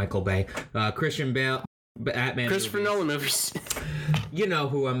Christian Bale Batman. Christopher Nolan movies. You know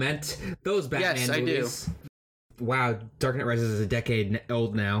who I meant. Those Batman Yes, movies. I do. Wow, Dark Knight Rises is a decade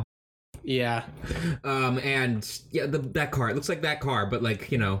old now. Yeah. And yeah, that car. It looks like that car, but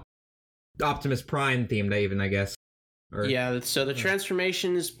like, you know, Optimus Prime themed even, I guess. So the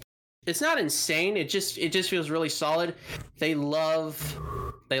transformation is, it's not insane. It just feels really solid. They love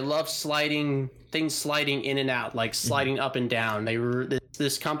sliding in and out, like sliding up and down.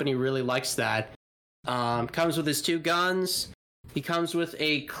 This company really likes that. Comes with his 2 guns. He comes with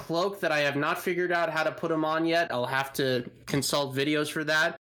a cloak that I have not figured out how to put him on yet. I'll have to consult videos for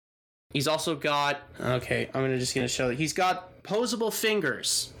that. He's also got, okay, I'm just gonna show that he's got posable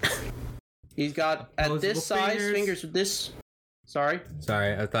fingers. He's got at this size fingers with this. Sorry,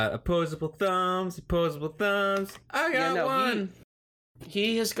 I thought opposable thumbs. I got one.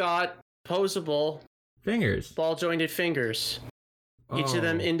 He has got posable fingers, ball jointed fingers. Each of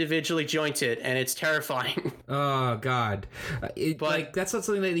them individually jointed, and it's terrifying. Oh God! Like that's not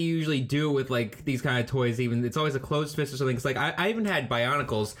something that they usually do with like these kind of toys. Even it's always a closed fist or something. It's like I even had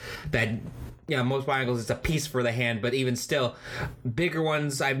Bionicles that. Yeah, most Bionicles it's a piece for the hand, but even still, bigger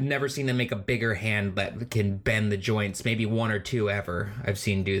ones I've never seen them make a bigger hand that can bend the joints. Maybe 1 or 2 ever I've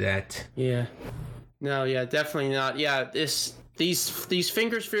seen do that. Yeah. No, yeah, definitely not. Yeah, these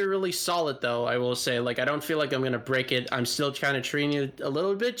fingers feel really solid though. I will say, like, I don't feel like I'm gonna break it. I'm still kind of treating it a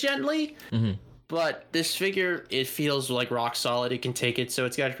little bit gently. Mm-hmm. But this figure, it feels like rock solid. It can take it. So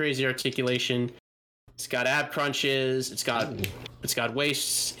it's got crazy articulation. It's got ab crunches. It's got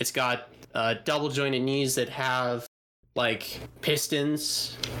waists. It's got double jointed knees that have like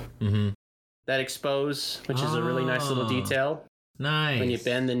pistons that expose, which is a really nice little detail. Nice. When you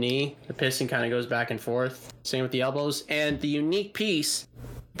bend the knee, the piston kind of goes back and forth. Same with the elbows. And the unique piece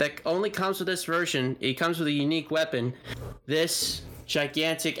that only comes with this version, it comes with a unique weapon. This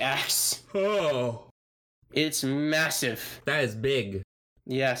gigantic axe. Oh. It's massive. That is big.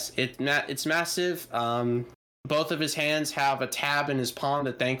 Yes, it's massive. Both of his hands have a tab in his palm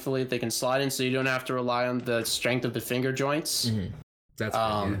that thankfully they can slide in, so you don't have to rely on the strength of the finger joints. Mm-hmm. That's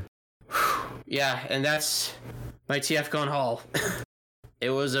good, yeah, and that's my TFCon haul.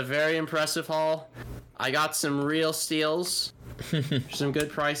 It was a very impressive haul. I got some real steals for some good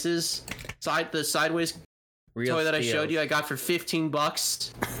prices. The sideways real toy that steals. I showed you, I got for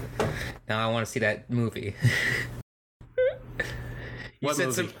 $15. Now I want to see that movie. What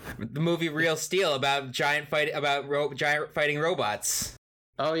movie? The movie Real Steel about giant fighting robots.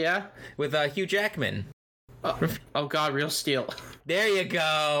 Oh yeah, with Hugh Jackman. Oh God, Real Steel. There you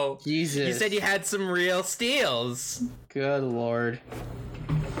go. Jesus. You said you had some real steals. Good Lord.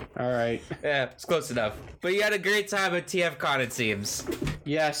 All right. Yeah, it's close enough. But you had a great time at TFCon, it seems.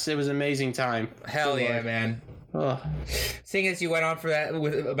 Yes, it was an amazing time. Hell yeah, Lord. Man. Oh. Seeing as you went on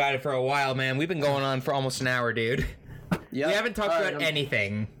about it for a while, man, we've been going on for almost an hour, dude. Yep. We haven't talked about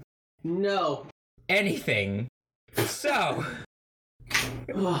anything. No. Anything. So,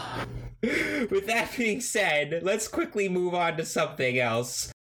 with that being said, let's quickly move on to something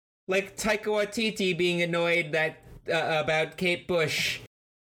else. Like Taika Waititi being annoyed that about Kate Bush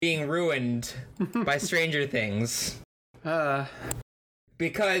being ruined by Stranger Things.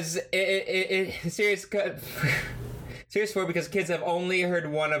 Because serious for because kids have only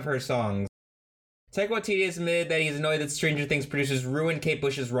heard one of her songs. Taika Waititi has admitted that he's annoyed that Stranger Things producers ruined Kate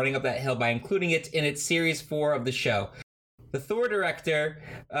Bush's Running Up That Hill by including it in its Series 4 of the show. The Thor director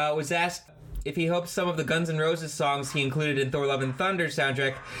was asked if he hopes some of the Guns N' Roses songs he included in Thor Love and Thunder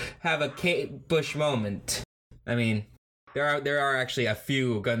soundtrack have a Kate Bush moment. I mean, there are actually a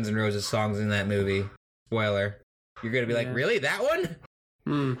few Guns N' Roses songs in that movie. Spoiler. You're going to be like, really? That one?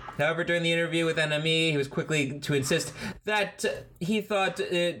 However, during the interview with NME, he was quickly to insist that he thought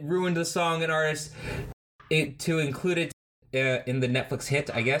it ruined the song and artist to include it in the Netflix hit,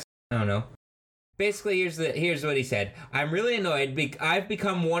 I guess. I don't know. Basically, here's what he said. I'm really annoyed. I've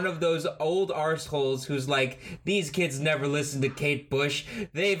become one of those old arseholes who's like, these kids never listened to Kate Bush.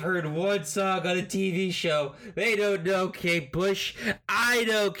 They've heard one song on a TV show. They don't know Kate Bush. I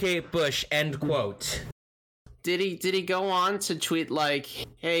know Kate Bush. End quote. Did he go on to tweet like,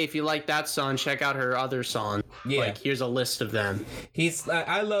 hey, if you like that song, check out her other song? Yeah. Like, here's a list of them.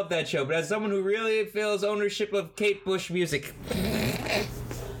 I love that show, but as someone who really feels ownership of Kate Bush music.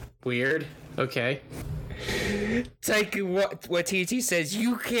 Weird. Okay. Taika Waititi says,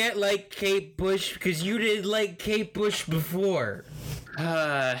 you can't like Kate Bush because you didn't like Kate Bush before.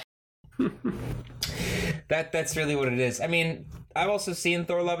 That's really what it is. I mean, I've also seen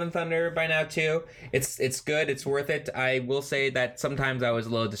Thor Love and Thunder by now too. It's good. It's worth it. I will say that sometimes I was a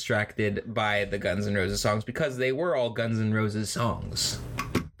little distracted by the Guns N' Roses songs because they were all Guns N' Roses songs.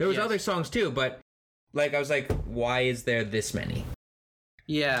 There was other songs too, but like I was like, why is there this many?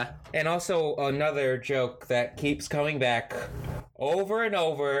 Yeah. And also another joke that keeps coming back over and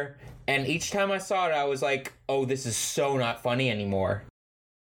over. And each time I saw it, I was like, oh, this is so not funny anymore.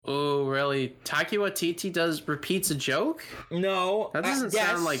 Oh, really? Taika Waititi repeats a joke? No. That doesn't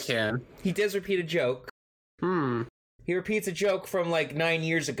sound like him. He does repeat a joke. He repeats a joke from like 9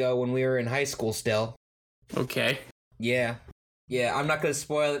 years ago when we were in high school still. Okay. Yeah. Yeah, I'm not going to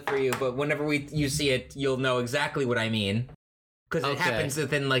spoil it for you, but whenever you see it, you'll know exactly what I mean. Because it happens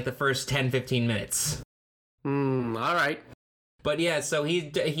within like the first 10-15 minutes. All right. But yeah, so he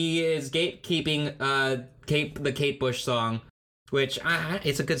is gatekeeping the Kate Bush song, which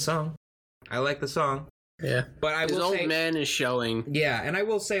it's a good song. I like the song. Yeah. But His old man is showing. Yeah, and I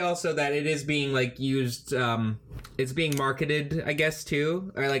will say also that it is being like used. It's being marketed, I guess,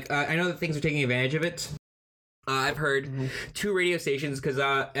 too. Or like I know that things are taking advantage of it. I've heard 2 radio stations because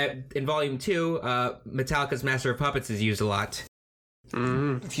in Volume 2, Metallica's Master of Puppets is used a lot.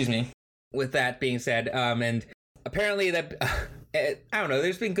 Excuse me. With that being said, and apparently that I don't know.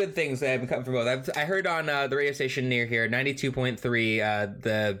 There's been good things that have come from both. I heard on the radio station near here, 92.3,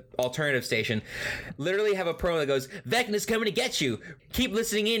 the alternative station, literally have a promo that goes, "Vecna's coming to get you. Keep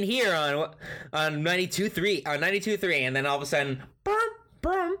listening in here on 92.3 on 92.3," and then all of a sudden, brum,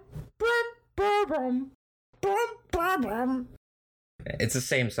 brum, brum, brum, brum. It's the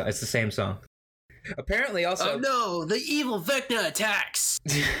same song. It's the same song. Apparently, also. Oh no! The evil Vecna attacks.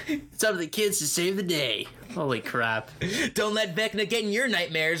 It's up to the kids to save the day. Holy crap! Don't let Vecna get in your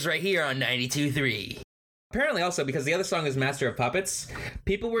nightmares right here on 92.3. Apparently, also because the other song is Master of Puppets,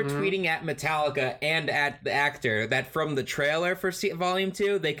 people were tweeting at Metallica and at the actor that from the trailer for Volume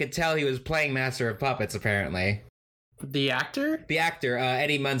 2, they could tell he was playing Master of Puppets. Apparently, the actor,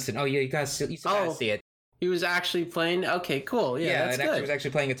 Eddie Munson. Oh yeah, you gotta see it. He was actually playing. Okay, cool. Yeah, that's an actor was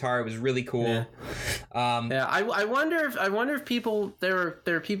actually playing guitar. It was really cool. Yeah. I wonder if people there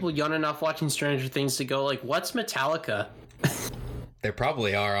are people young enough watching Stranger Things to go like, what's Metallica? There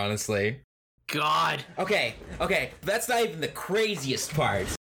probably are, honestly. God. Okay. That's not even the craziest part.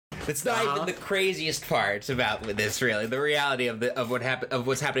 That's not even the craziest part about this. Really, the reality of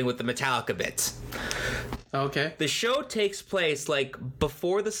what's happening with the Metallica bits. Okay. The show takes place like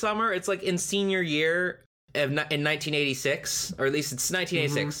before the summer. It's like in senior year in 1986, or at least it's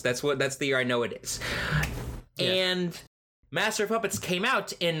 1986. That's the year I know it is. Yeah. And Master of Puppets came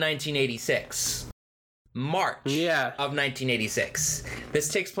out in 1986. March of 1986. This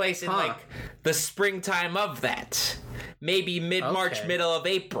takes place in like the springtime of that. Maybe mid-March, middle of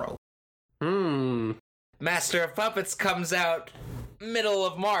April. Master of Puppets comes out middle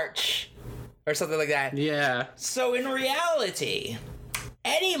of March. Or something like that. Yeah. So in reality,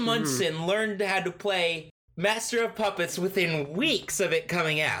 Eddie Munson learned how to play Master of Puppets within weeks of it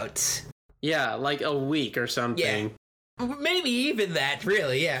coming out. Yeah, like a week or something. Yeah. Maybe even that,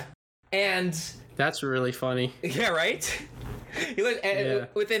 really, yeah. And... That's really funny. Yeah, right? He learned,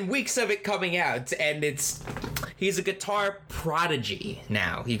 within weeks of it coming out, and he's a guitar prodigy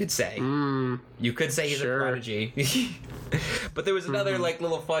now, you could say. You could say he's a prodigy. But there was another like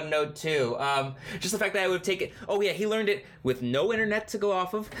little fun note too. Just the fact that I would have taken. Oh yeah, he learned it with no internet to go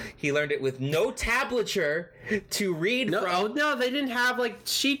off of. He learned it with no tablature to read from. Oh no, they didn't have like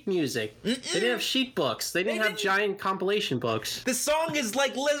sheet music. They didn't have sheet books. They didn't have giant compilation books. The song is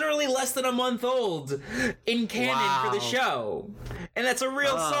like literally less than a month old in canon for the show, and that's a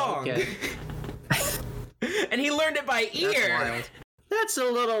real song. Okay. And he learned it by ear. That's a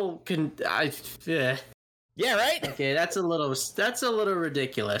little. Yeah, right? Okay, that's a little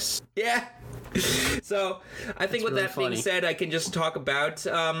ridiculous. Yeah. So, I think with that being said, I can just talk about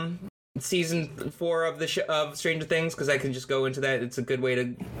season 4 of Stranger Things, because I can just go into that. It's a good way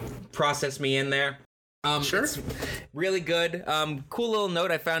to process me in there. Sure. It's really good. Cool little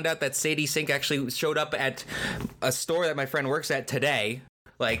note, I found out that Sadie Sink actually showed up at a store that my friend works at today,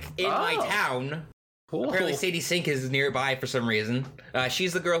 like in my town. Cool. Apparently Sadie Sink is nearby for some reason.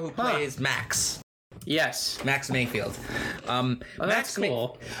 She's the girl who plays Max. Yes, Max Mayfield. That's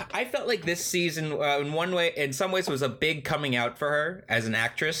cool. I felt like this season, in some ways, was a big coming out for her as an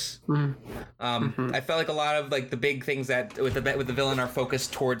actress. I felt like a lot of like the big things that with the villain are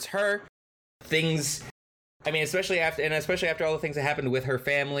focused towards her. Things, I mean, especially after all the things that happened with her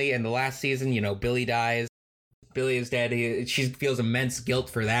family in the last season. You know, Billy dies. Billy is dead. She feels immense guilt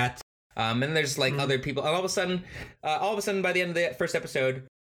for that. And there's like other people. And all of a sudden, by the end of the first episode,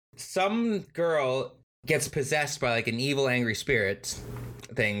 some girl gets possessed by like an evil, angry spirit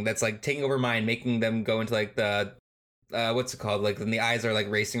thing that's like taking over her mind, making them go into like the what's it called? Like when the eyes are like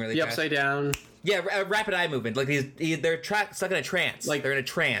racing really fast. The upside down. Yeah, rapid eye movement. Like they're stuck in a trance. Like they're in a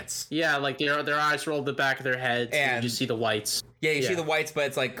trance. Yeah, like their eyes roll the back of their heads, and you just see the whites. Yeah, you see the whites, but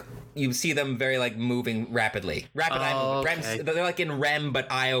it's like you see them very like moving rapidly. Rapid eye movement. Okay. They're like in REM,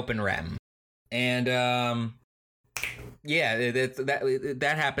 but eye open REM. And yeah,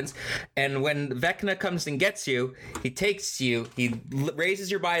 that happens. And when Vecna comes and gets you, he takes you, he raises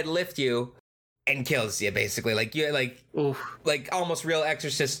your body to lift you, and kills you basically. Like you like almost real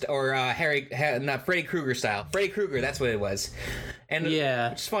Exorcist or not Freddy Krueger style. Freddy Krueger, that's what it was. And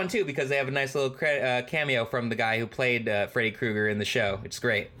it's fun too because they have a nice little cameo from the guy who played Freddy Krueger in the show. It's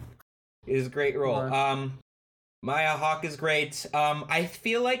great. It is a great role. Maya Hawke is great. I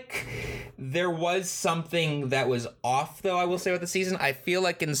feel like there was something that was off, though, I will say, with the season. I feel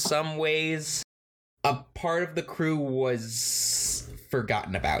like in some ways a part of the crew was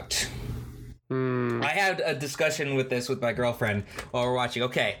forgotten about. I had a discussion with this with my girlfriend while we're watching.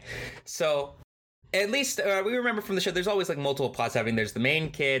 Okay, so at least we remember from the show, there's always like multiple plots happening. There's the main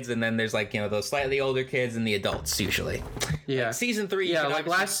kids, and then there's like, you know, those slightly older kids and the adults usually. Yeah. Like season 3. Yeah, like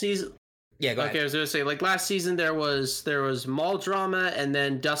last season. Yeah, go ahead. Okay, I was gonna say, like last season there was mall drama, and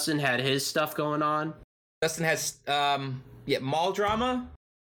then Dustin had his stuff going on. Dustin has mall drama,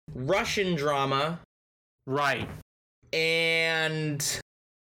 Russian drama, right, and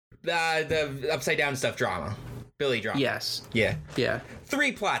the upside down stuff drama, Billy drama. Yes. Yeah.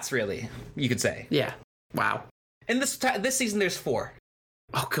 3 plots, really, you could say. Yeah. Wow. And this season there's 4.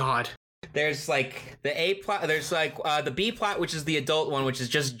 Oh God. There's like the A plot. There's like the B plot, which is the adult one, which is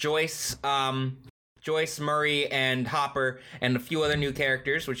just Joyce, Murray, and Hopper, and a few other new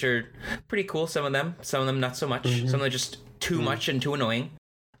characters, which are pretty cool. Some of them not so much. Some of them are just too much and too annoying.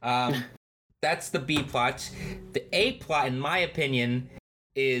 That's the B plot. The A plot, in my opinion,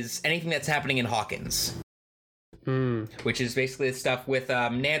 is anything that's happening in Hawkins. Which is basically the stuff with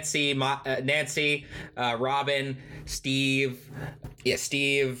Nancy, Robin, Steve,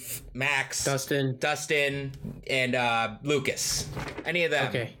 Max, Dustin, and Lucas. Any of them.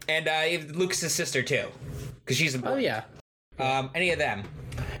 Okay. And Lucas's sister too, because she's important. Oh yeah. Any of them.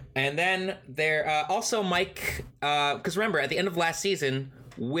 And then there also Mike, because remember at the end of last season,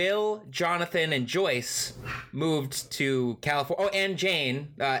 Will, Jonathan, and Joyce moved to California. Oh, and Jane,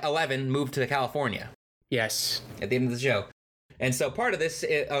 11, moved to California. Yes. At the end of the show. And so part of this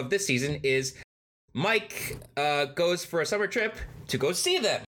season is Mike goes for a summer trip to go see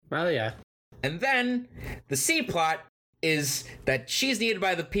them. Oh, yeah. And then the C plot is that she's needed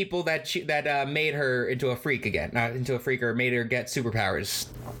by the people that made her into a freak again. Not into a freak, or made her get superpowers.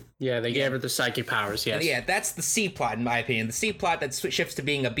 Yeah, they gave her the psychic powers, yes. Yeah, that's the C plot, in my opinion. The C plot that shifts to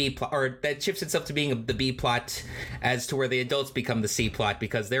being a B plot, or that shifts itself to being the B plot, as to where the adults become the C plot,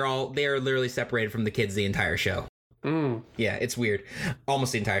 because they're literally separated from the kids the entire show. Yeah, it's weird.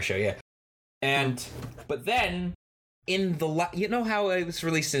 Almost the entire show, yeah. But then, in you know how it was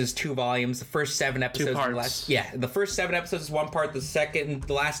released as 2 volumes, the first 7 episodes. 2 parts. The first 7 episodes is 1 part, the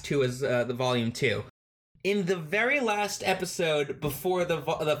last 2 is the volume 2. In the very last episode before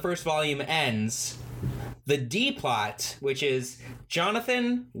the first volume ends, the D plot, which is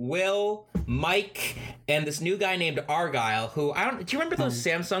Jonathan, Will, Mike, and this new guy named Argyle, who do you remember those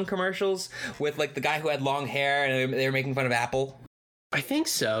Samsung commercials with like the guy who had long hair and they were making fun of Apple? I think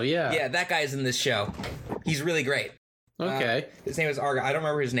so, yeah. Yeah, that guy's in this show. He's really great. Okay. His name is Argyle. I don't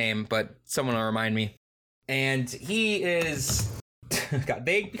remember his name, but someone will remind me. And he is... God,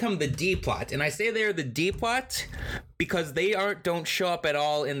 they become the D plot, and I say they're the D plot because they don't show up at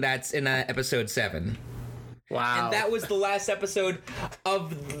all in episode 7. Wow. And that was the last episode of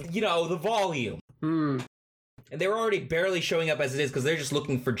the volume. And they were already barely showing up as it is because they're just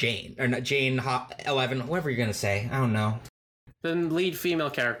looking for Jane, or not Jane, 11, whatever you're gonna say. I don't know. The lead female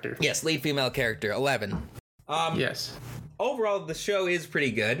character. Yes, lead female character, 11. Yes. Overall, the show is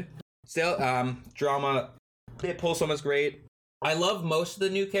pretty good. Still, drama. They pull someone's great. I love most of the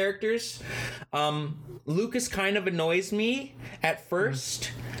new characters. Lucas kind of annoys me at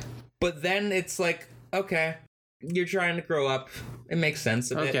first, but then it's like, okay, you're trying to grow up. It makes sense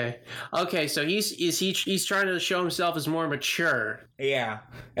a bit. Okay. So he's trying to show himself as more mature. Yeah,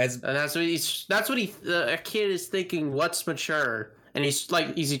 that's what a kid is thinking. What's mature? And he's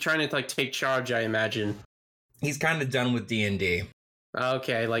trying to like take charge. I imagine he's kind of done with D&D.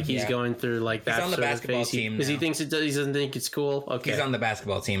 Okay, like he's going through like that. He's on the basketball team because he doesn't think it's cool. Okay, he's on the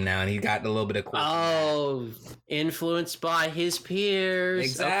basketball team now, and he got a little bit of cool. Oh, influenced by his peers.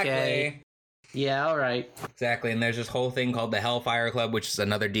 Exactly. Okay. Yeah. All right. Exactly, and there's this whole thing called the Hellfire Club, which is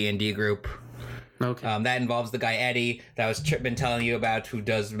another D&D group. Okay. That involves the guy Eddie that I was been telling you about, who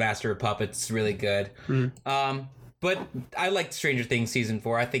does Master of Puppets. It's really good. But I liked Stranger Things season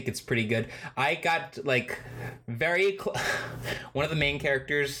 4. I think it's pretty good. I got very one of the main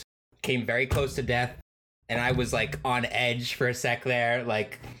characters came very close to death, and I was like on edge for a sec there.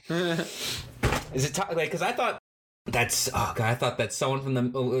 Like, is it like? Because I thought I thought that someone from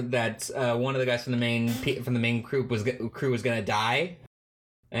one of the guys from the main crew was gonna die,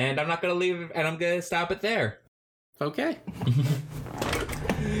 and I'm not gonna leave, and I'm gonna stop it there. Okay.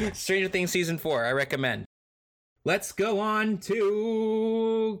 Stranger Things season 4, I recommend. Let's go on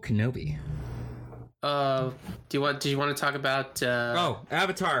to Kenobi. Do you want to talk about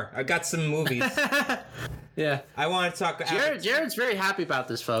Avatar. I got some movies. Yeah. I want to talk Jared's very happy about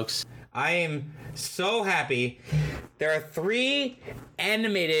this, folks. I am so happy. There are 3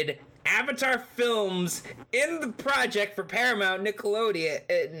 animated Avatar films in the project for Paramount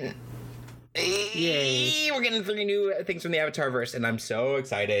Nickelodeon. Yay. We're getting 3 new things from the Avatar verse, and I'm so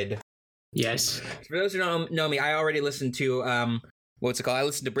excited. Yes. For those who don't know me, I already listened to what's it called? I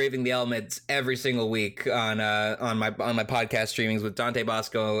listen to Braving the Elements every single week on my podcast streamings with Dante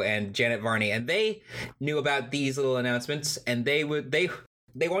Bosco and Janet Varney, and they knew about these little announcements, and they want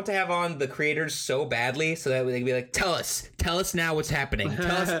to have on the creators so badly so that they can be like, tell us now what's happening,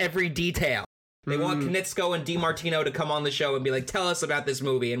 tell us every detail. They want Knitsko and DiMartino to come on the show and be like, tell us about this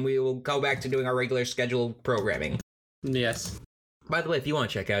movie, and we will go back to doing our regular scheduled programming. Yes. By the way, if you want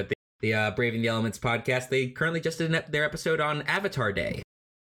to check out the Braving the Elements podcast, they currently just did their episode on Avatar Day.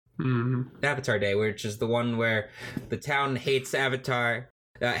 Avatar Day, which is the one where the town hates Avatar,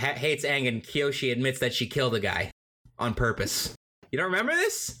 hates Aang, and Kyoshi admits that she killed a guy on purpose. You don't remember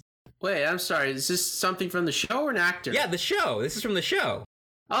this? Wait, I'm sorry. Is this something from the show or an actor? Yeah, the show. This is from the show.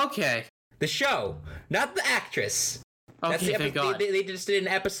 Okay. The show, not the actress. Okay, thank God. They just did an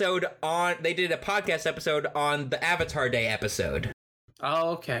episode on. They did a podcast episode on the Avatar Day episode.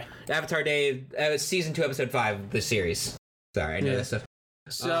 Oh, okay. Avatar Day, season 2, episode 5 of the series. Sorry, I know this stuff.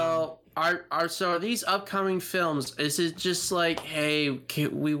 So, are these upcoming films? Is it just like, hey,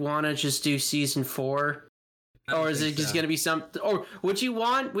 we want to just do season 4? Or is it just going to be or would you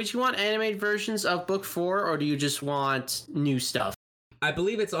want animated versions of book 4, or do you just want new stuff? I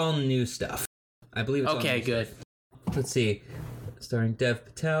believe it's all new stuff. Okay, good. Stuff. Let's see. Starring Dev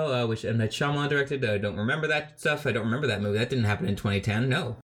Patel, which M. Night Shyamalan directed. I don't remember that stuff. I don't remember that movie. That didn't happen in 2010.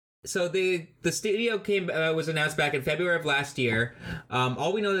 No. So the studio was announced back in February of last year.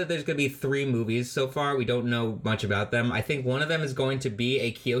 All we know that there's going to be 3 movies so far. We don't know much about them. I think one of them is going to be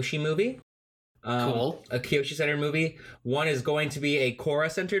a Kyoshi movie. Cool. A Kyoshi-centered movie. One is going to be a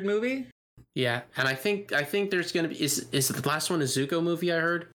Korra-centered movie. Yeah, and I think there's going to be... Is the last one a Zuko movie, I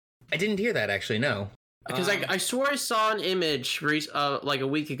heard? I didn't hear that, actually, no. Because I swore I saw an image like a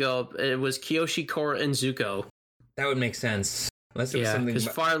week ago. It was Kyoshi, Korra, and Zuko. That would make sense. Unless it was something... because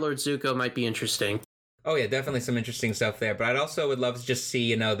Fire Lord Zuko might be interesting. Oh, yeah, definitely some interesting stuff there. But I'd also would love to just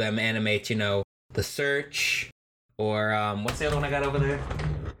see, them animate, The Search, or, what's the other one I got over there?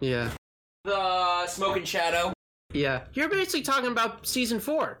 Yeah. The Smoke and Shadow. Yeah. You're basically talking about season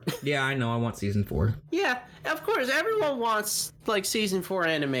 4. Yeah, I know. I want season 4. Yeah, of course. Everyone wants, like, season 4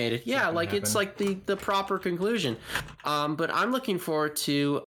 animated. Yeah, it's like the proper conclusion. But I'm looking forward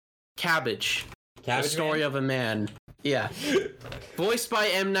to Cabbage. The Story of a Man. Yeah. Voiced by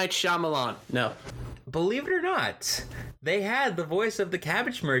M. Night Shyamalan. No. Believe it or not, they had the voice of the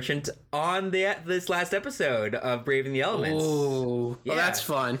Cabbage Merchant on this last episode of Braving the Elements. Oh, yeah. Well, that's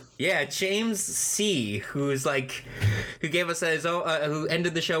fun. Yeah, James C., who gave us his own, who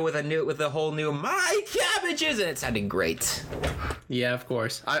ended the show with a whole new "My Cabbages," and it sounded great. Yeah, of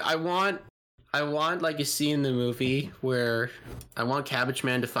course. I want like a scene in the movie where I want Cabbage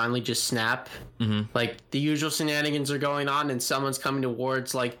Man to finally just snap. Mm-hmm. Like the usual shenanigans are going on, and someone's coming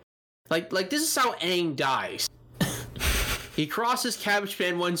towards like this is how Aang dies. He crosses Cabbage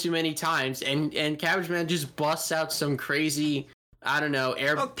Man one too many times, and Cabbage Man just busts out some crazy, I don't know,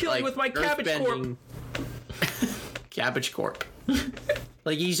 I'll kill you with my Cabbage Corp. Cabbage Corp.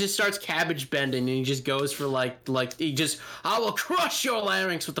 Like he just starts cabbage bending, and he just goes for I will crush your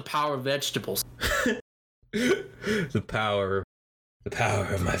larynx with the power of vegetables. the power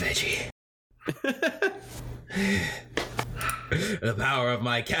of my veggie. The power of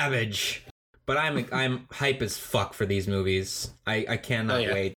my cabbage. But I'm hype as fuck for these movies. I cannot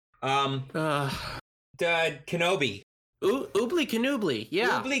wait. Kenobi. Oobly Canoobly.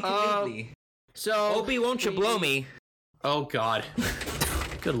 Yeah. Oobly Canoobly. So Obi, won't you blow me? Oh God.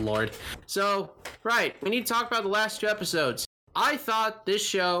 Good Lord. So, right, we need to talk about the last 2 episodes. I thought this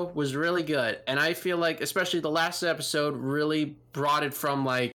show was really good, and I feel like especially the last episode really brought it from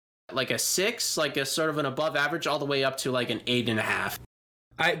like a 6, like a sort of an above average, all the way up to like an 8.5.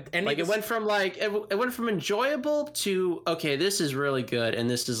 It went from enjoyable to okay, this is really good, and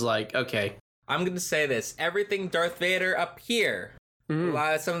this is like okay. I'm gonna say this: everything Darth Vader up here, some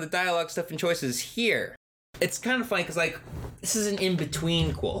of the dialogue stuff and choices here. it's kind of funny because, like, this is an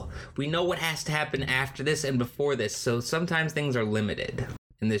in-between we know what has to happen after this and before this, so sometimes things are limited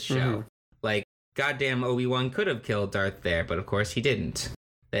in this show. Like, goddamn, Obi-Wan could have killed Darth there, but of course he didn't.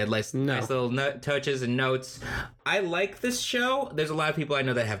 They had nice little touches and notes. I like this show. There's a lot of people I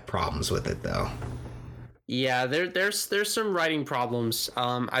know that have problems with it, though. Yeah, there's some writing problems.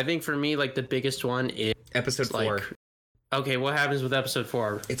 I think for me, like, the biggest one is episode 4. Okay, what happens with episode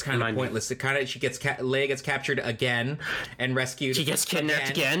 4? It's kind of pointless. Leia gets captured again and rescued. She gets kidnapped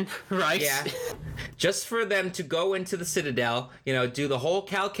again, right? Yeah. Just for them to go into the Citadel, do the whole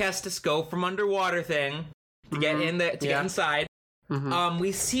Cal Kestis go from underwater thing to get in there, to get inside.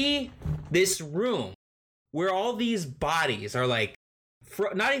 We see this room where all these bodies are like,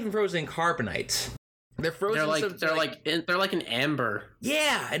 not even frozen in carbonite. They're frozen. They're like an amber.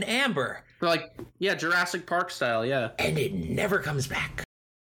 Yeah, an amber. They're like, Jurassic Park style, yeah. And it never comes back.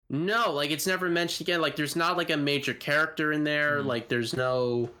 No, like, it's never mentioned again. Like, there's not like a major character in there. Like, there's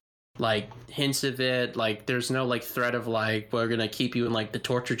no like hints of it. Like, there's no like threat of like we're gonna keep you in like the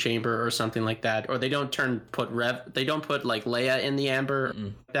torture chamber or something like that. Or they don't put like Leia in the amber.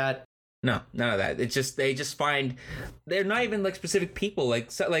 That. No, none of that. It's just they just find they're not even like specific people.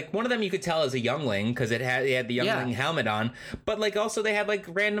 Like one of them you could tell is a youngling because he had the youngling helmet on. But like also they had like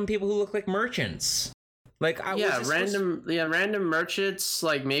random people who look like merchants. Like random merchants.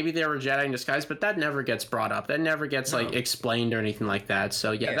 Like maybe they were Jedi in disguise, but that never gets brought up. That never gets like explained or anything like that.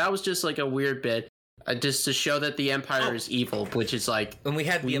 So that was just like a weird bit. Just to show that the Empire is evil, which is like, and we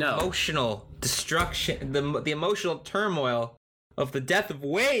had the emotional destruction, the emotional turmoil of the death of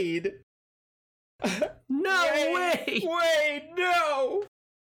Wade. Wade, no!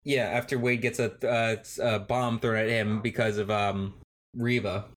 Yeah, after Wade gets a bomb thrown at him because of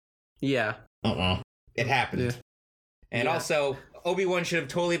Reva. Yeah. It happened. Yeah. And also, Obi-Wan should have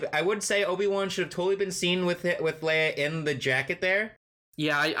totally... I would say Obi-Wan should have totally been seen with Leia in the jacket there.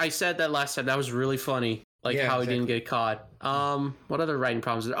 Yeah, I said that last time. That was really funny. Like, how he didn't get caught. What other writing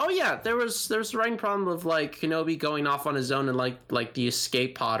problems? Oh, yeah, there was the writing problem of, like, Kenobi going off on his own in, like the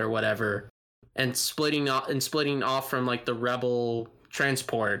escape pod or whatever. And splitting off from like the rebel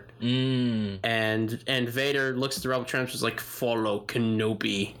transport, and Vader looks at the rebel transport, is like, follow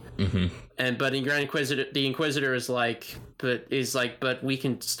Kenobi, but in Grand Inquisitor, the Inquisitor is like, but we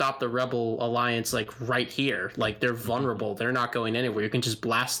can stop the Rebel Alliance like right here, like they're vulnerable, they're not going anywhere. You can just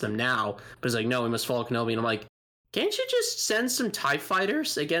blast them now. But it's like, no, we must follow Kenobi. And I'm like, can't you just send some TIE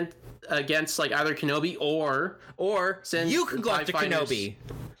fighters against like either Kenobi or send you can go after Kenobi.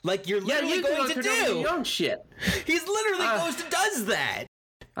 Like you're literally going to do your own shit. He's literally does that.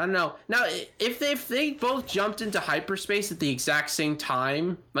 I don't know. Now, if they both jumped into hyperspace at the exact same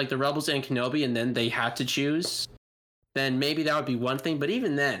time, like the Rebels and Kenobi, and then they had to choose, then maybe that would be one thing. But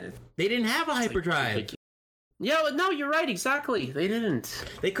even then, they didn't have a hyperdrive. Yeah, no, you're right. Exactly, they didn't.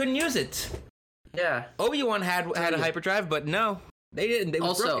 They couldn't use it. Yeah, Obi-Wan had a hyperdrive, but no, they didn't. They were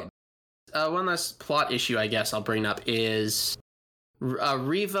also broken. One last plot issue I guess I'll bring up is.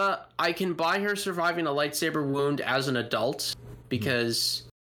 Reva, I can buy her surviving a lightsaber wound as an adult because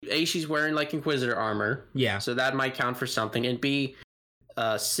A, she's wearing like Inquisitor armor. Yeah. So that might count for something. And B,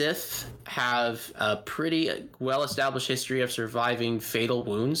 Sith have a pretty well-established history of surviving fatal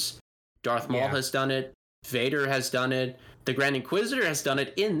wounds. Darth Maul has done it. Vader has done it. The Grand Inquisitor has done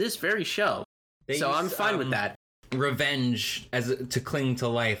it in this very show. So I'm fine with that. Revenge to cling to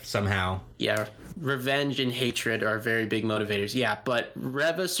life somehow. Yeah. Revenge and hatred are very big motivators. Yeah, but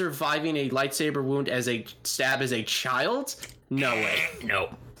Reva surviving a lightsaber wound as a child? No way.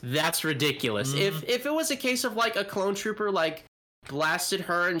 No. That's ridiculous. If it was a case of like a clone trooper like blasted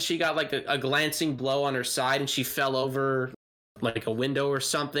her and she got like a glancing blow on her side and she fell over like a window or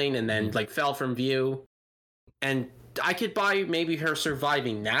something and then like fell from view, and I could buy maybe her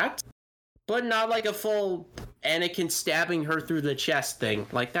surviving that, but not like a full Anakin stabbing her through the chest thing.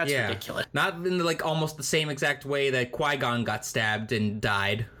 Like, that's ridiculous. Not in like almost the same exact way that Qui-Gon got stabbed and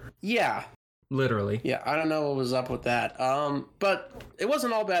died. Yeah. Literally. Yeah, I don't know what was up with that. But it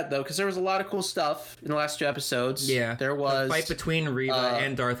wasn't all bad, though, because there was a lot of cool stuff in the last 2 episodes. Yeah. There was... The fight between Reva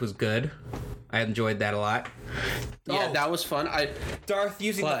and Darth was good. I enjoyed that a lot. Yeah, that was fun. Darth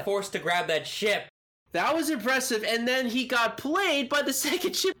using the Force to grab that ship. That was impressive, and then he got played by the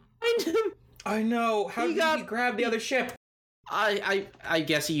second ship behind him. I know. How did he grab the other ship? I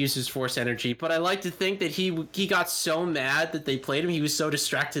guess he used his Force energy, but I like to think that he got so mad that they played him. He was so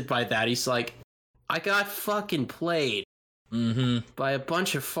distracted by that. He's like, I got fucking played by a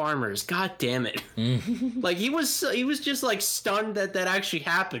bunch of farmers. God damn it! Like he was just like stunned that actually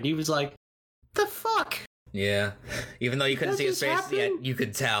happened. He was like, the fuck? Yeah. Even though you couldn't see his face yet, you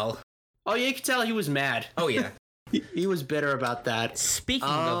could tell. Oh, yeah, you could tell he was mad. Oh, yeah. He was bitter about that. Speaking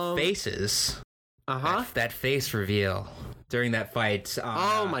of faces, that face reveal during that fight.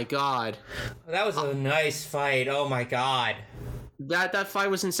 Oh my god. That was a nice fight. Oh my god. That fight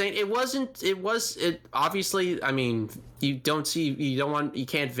was insane. It obviously, I mean,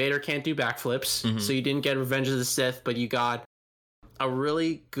 Vader can't do backflips, so you didn't get Revenge of the Sith, but you got a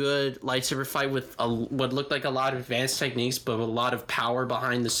really good lightsaber fight with what looked like a lot of advanced techniques, but a lot of power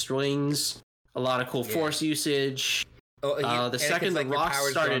behind the strings, a lot of cool force usage. The second the Rock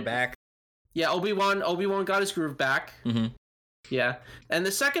started back. Yeah, Obi-Wan got his groove back. Mm-hmm. Yeah. And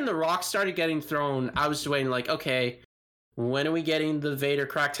the second the Rock started getting thrown, I was waiting like, okay, when are we getting the Vader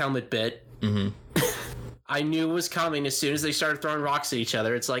cracked helmet bit? Mm-hmm. I knew it was coming as soon as they started throwing rocks at each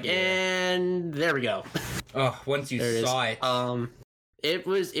other. It's like, and there we go. Oh, once you saw it. It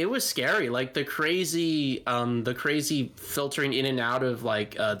was scary. Like the crazy filtering in and out of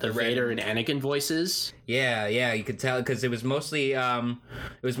like the Vader and Anakin voices. Yeah, you could tell because it was mostly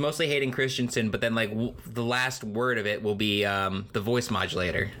Hayden Christensen, but then like the last word of it will be the voice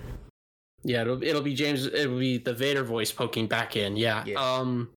modulator. Yeah, it'll be the Vader voice poking back in. Yeah.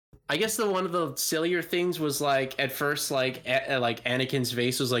 I guess one of the sillier things was like at first like Anakin's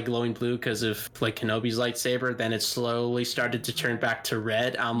face was like glowing blue because of like Kenobi's lightsaber. Then it slowly started to turn back to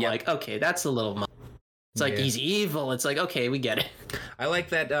red. I'm like, okay, that's a little. It's like he's evil. It's like, okay, we get it. I like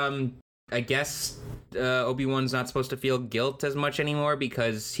that. I guess Obi-Wan's not supposed to feel guilt as much anymore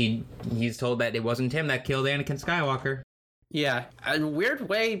because he's told that it wasn't him that killed Anakin Skywalker. Yeah, in a weird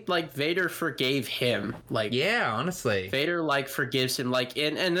way, like Vader forgave him. Like, yeah, honestly, Vader like forgives him. Like,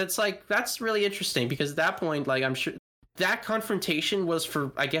 and it's like that's really interesting because at that point, like, I'm sure that confrontation was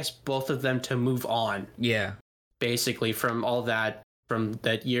for, I guess, both of them to move on. Yeah, basically from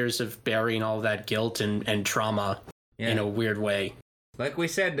that years of burying all that guilt and trauma in a weird way. Like we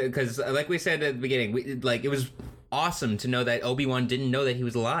said at the beginning, it was awesome to know that Obi-Wan didn't know that he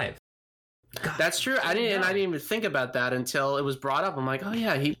was alive. God, that's true. I didn't even think about that until it was brought up. I'm like, oh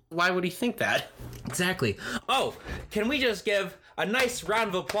yeah, why would he think that? Exactly. Oh, can we just give a nice round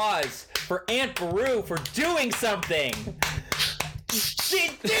of applause for Aunt Beru for doing something?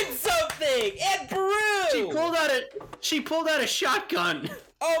 She did something! Aunt Beru! She pulled out a shotgun.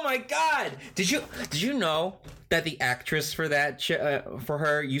 Oh my god! Did you know that the actress for that for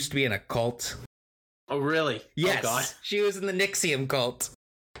her used to be in a cult? Oh really? Yes. Oh god. She was in the Nixium cult.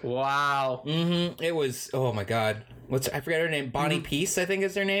 Wow. Mm-hmm. It was, oh my god. I forget her name. Bonnie Pace, I think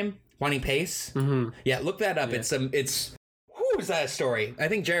is her name. Bonnie Pace. Mm-hmm. Yeah, look that up. Yeah. Who was that story? I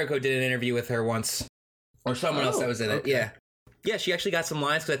think Jericho did an interview with her once. Or someone else that was in it. Yeah. Yeah, she actually got some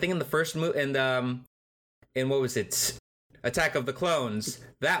lines, because I think in the first movie, in what was it? Attack of the Clones,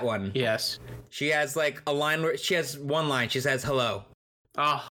 that one. Yes. She has like a line where, she has one line, she says hello.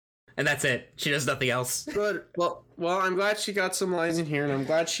 Oh. And that's it. She does nothing else. Good. Well, I'm glad she got some lines in here, and I'm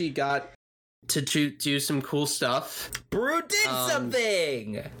glad she got to do some cool stuff. Beru did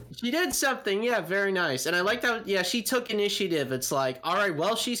something! She did something, yeah, very nice. And I like that, yeah, she took initiative. It's like, all right,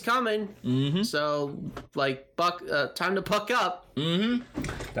 well, she's coming. Mm-hmm. So, like, time to puck up.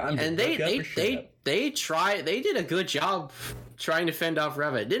 Mm-hmm. And they did a good job trying to fend off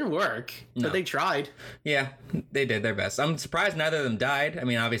Reva. It didn't work, but they tried. Yeah, they did their best. I'm surprised neither of them died. I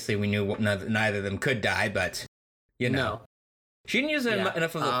mean, obviously we knew neither of them could die, but, you know. No. She didn't use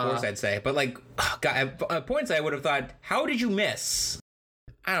enough of the Force, I'd say. But, like, at points I would have thought, how did you miss?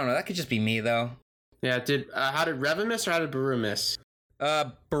 I don't know. That could just be me, though. Yeah, how did Reva miss or how did Beru miss?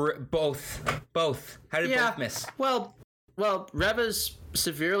 Both. How did both miss? Well, Reva's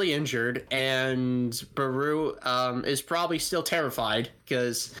severely injured, and Beru is probably still terrified,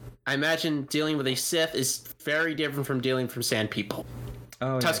 because I imagine dealing with a Sith is very different from dealing from Sand People.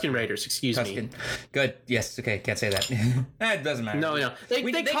 Oh, Tusken Raiders, excuse me. Good. Yes. Okay. Can't say that. It doesn't matter. No.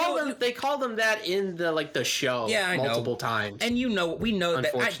 They call them that in the show. Yeah, I multiple know. times. And we know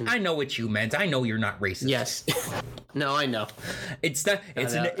that. I know what you meant. I know you're not racist. Yes. No, I know. It's an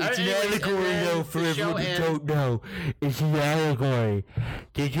allegory, though, for everyone who don't know. It's an allegory.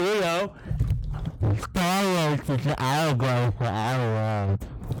 Did you know? Star Wars is an allegory for our world.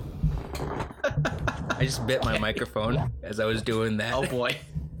 I just bit my microphone as I was doing that. Oh boy.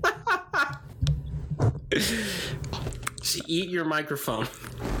 So eat your microphone.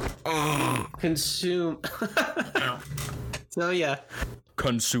 Consume. So yeah.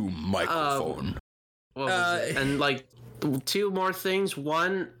 Consume microphone. What was it? And like two more things.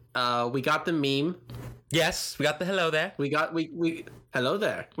 One, we got the meme. Yes, we got the hello there. We hello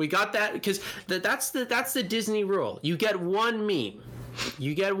there. We got that because that's the Disney rule. You get one meme.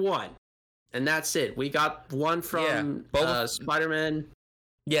 You get one. And that's it. We got one from Spider-Man.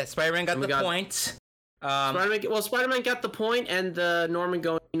 Yeah, Spider-Man got the point. Spider-Man got the point, and Norman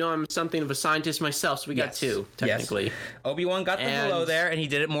going, I'm something of a scientist myself, so we got two, technically. Yes. Obi-Wan got the hello there, and he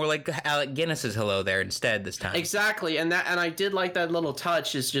did it more like Alec Guinness's hello there instead this time. Exactly, and I did like that little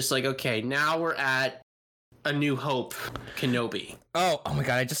touch. It's just like, okay, now we're at A New Hope Kenobi. Oh my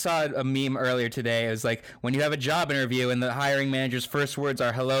god, I just saw a meme earlier today. It was like, when you have a job interview and the hiring manager's first words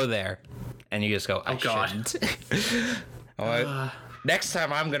are hello there, and you just go, I shouldn't. Next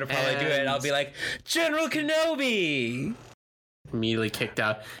time I'm going to probably do it. I'll be like, General Kenobi! Immediately kicked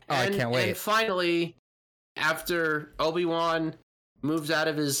out. I can't wait. And finally, after Obi-Wan moves out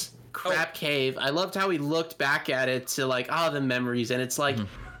of his crap cave, I loved how he looked back at it to like, the memories. And it's like,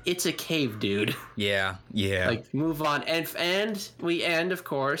 it's a cave, dude. Yeah. Like, move on. And we end, of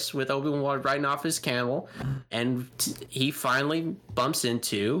course, with Obi-Wan riding off his camel. And he finally bumps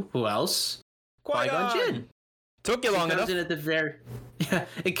into, who else? Qui-Gon Jinn. Took you long enough.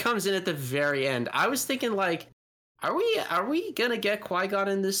 It comes in at the very end. I was thinking, like, are we gonna get Qui-Gon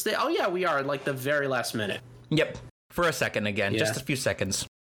in this thing? Oh yeah, we are. Like the very last minute. Yep. For a second again, just a few seconds.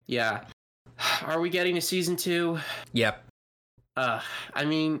 Yeah. Are we getting a season 2? Yep. I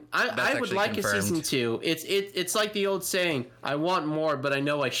mean, I would like confirmed. A season 2. It's like the old saying, I want more, but I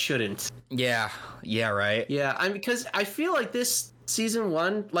know I shouldn't. Yeah. Yeah. Right. Yeah. Because I feel like this season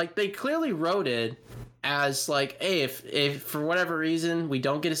 1, like they clearly wrote it as like, hey, if for whatever reason we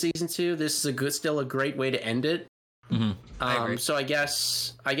don't get a season 2, this is still a great way to end it. I agree. So I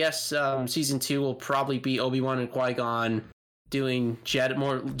guess season 2 will probably be Obi-Wan and Qui-Gon doing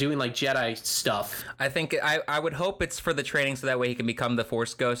Jedi stuff. I think I would hope it's for the training, so that way he can become the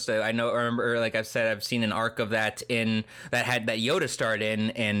Force Ghost. I remember, like I've said, I've seen an arc of that that Yoda starred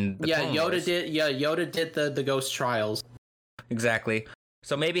in the Clone Wars. Yoda did the Ghost Trials. Exactly.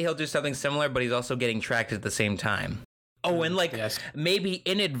 So maybe he'll do something similar, but he's also getting tracked at the same time. Oh, and maybe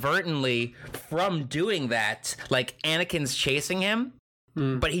inadvertently from doing that, like Anakin's chasing him,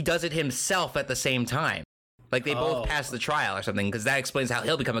 but he does it himself at the same time. Like they both pass the trial or something, because that explains how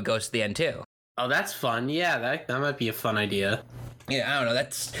he'll become a ghost at the end too. Oh, that's fun. Yeah, that might be a fun idea. Yeah, I don't know.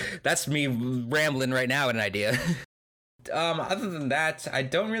 That's me rambling right now at an idea. Other than that, I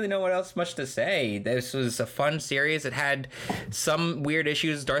don't really know what else much to say. This was a fun series. It had some weird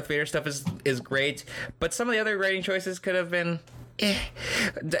issues. Darth Vader stuff is great, but some of the other writing choices could have been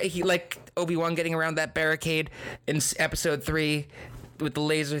he, like Obi-Wan getting around that barricade in episode 3 with the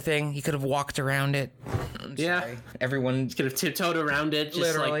laser thing. He could have walked around it. Sorry. Everyone could have tiptoed around it, just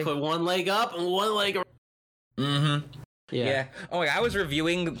literally. like put one leg up and one leg around. Yeah. Oh my God,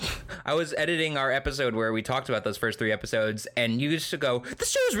 I was editing our episode where we talked about those first 3 episodes, and you used to go,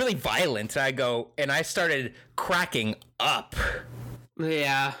 this show is really violent. And I started cracking up.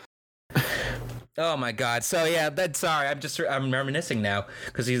 Yeah. Oh my God. So yeah, I'm reminiscing now,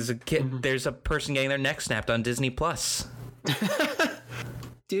 because he's a kid. There's a person getting their neck snapped on Disney Plus.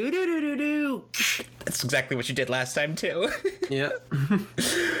 Do. That's exactly what you did last time too. Yeah.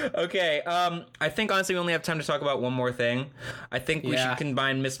 Okay. I think honestly we only have time to talk about one more thing. I think we should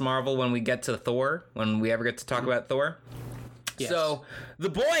combine Miss Marvel when we get to Thor, when we ever get to talk about Thor. Yes. So, The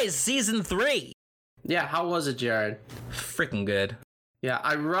Boys season 3. Yeah. How was it, Jared? Freaking good. Yeah,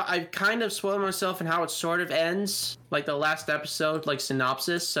 I kind of spoiled myself in how it sort of ends, like the last episode, like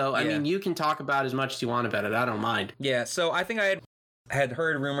synopsis. So I mean, you can talk about as much as you want about it. I don't mind. Yeah. So I think I had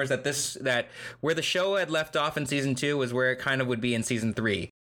heard rumors that where the show had left off in season 2 was where it kind of would be in season 3.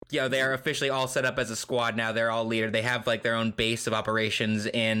 You know, they are officially all set up as a squad now. They're all leader. They have like their own base of operations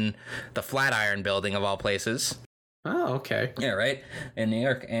in the Flatiron Building of all places. Oh, okay. Yeah, right, in New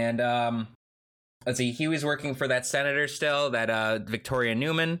York. And let's see, Huey's working for that senator still, that Victoria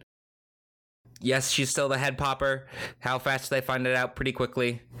Newman. Yes, she's still the head popper. How fast do they find it out? Pretty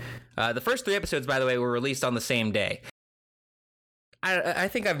quickly. The first 3 episodes, by the way, were released on the same day. I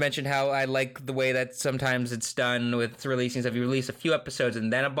think I've mentioned how I like the way that sometimes it's done with releasing stuff. You release a few episodes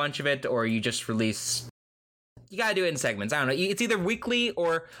and then a bunch of it, or you just release... You gotta do it in segments. I don't know. It's either weekly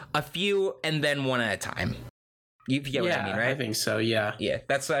or a few and then one at a time. You get what I mean, right? I think so, yeah. Yeah,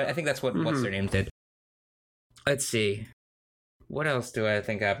 I think that's what What's Their Name did. Let's see. What else do I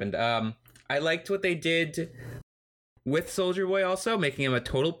think happened? I liked what they did with Soldier Boy also, making him a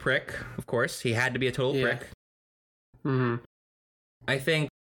total prick. Of course, he had to be a total prick. I think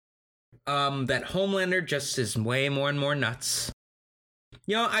that Homelander just is way more and more nuts.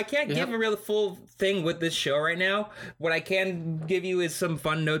 You know, I can't give a real full thing with this show right now. What I can give you is some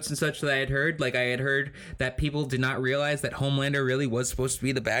fun notes and such that I had heard. Like, I had heard that people did not realize that Homelander really was supposed to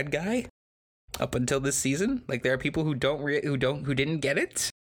be the bad guy up until this season. Like, there are people who didn't get it.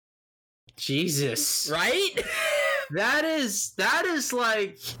 Jesus. Right? That is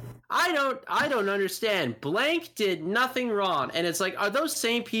like I don't understand. Blank did nothing wrong, and it's like, are those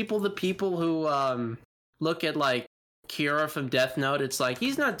same people the people who look at like Kira from Death Note? It's like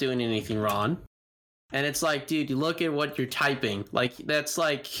he's not doing anything wrong, and it's like, dude, you look at what you're typing. Like that's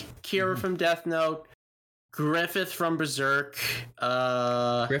like Kira from Death Note, Griffith from Berserk.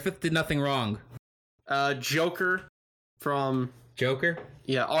 Griffith did nothing wrong. Joker from Joker.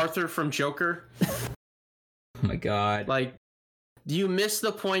 Yeah, Arthur from Joker. Oh my god. Like, you miss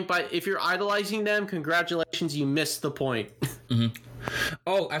the point by if you're idolizing them, congratulations, you missed the point. Mm-hmm.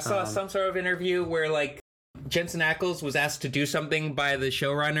 Oh, I saw some sort of interview where like Jensen Ackles was asked to do something by the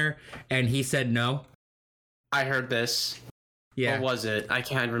showrunner and he said no. I heard this. Yeah. What was it? I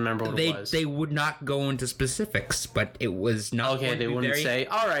can't remember what it was. They would not go into specifics, but it was not. Okay, they wouldn't say.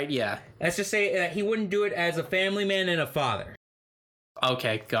 All right, yeah. Let's just say he wouldn't do it as a family man and a father.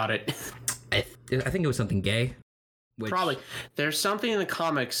 Okay, got it. I think it was something gay. Probably. There's something in the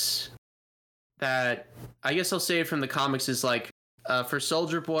comics that I guess I'll say it from the comics is like for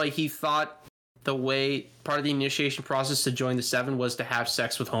Soldier Boy, he thought the way part of the initiation process to join the Seven was to have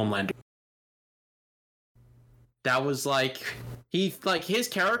sex with Homelander. That was like his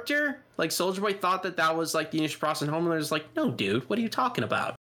character, like Soldier Boy thought that was like the initial process, and Homelander's like, no, dude, what are you talking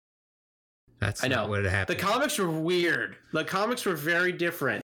about? I know what happened. The comics were weird. The comics were very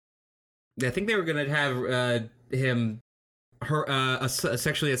different. I think they were gonna have him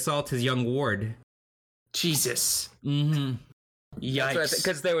sexually assault his young ward. Jesus. Mm-hmm. Yikes.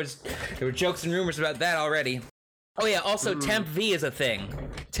 Because there were jokes and rumors about that already. Oh yeah. Also, Temp V is a thing.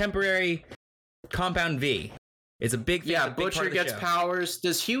 Temporary Compound V. It's a big thing. Yeah, Butcher gets powers.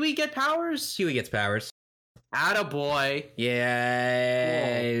 Does Huey get powers? Huey gets powers. Attaboy.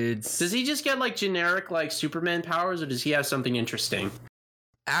 Yeah. Does he just get like generic like Superman powers, or does he have something interesting?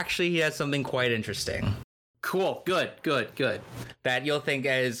 Actually, he has something quite interesting. Cool. Good. That you'll think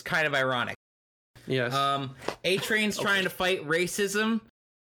is kind of ironic. Yes. A-Train's trying to fight racism,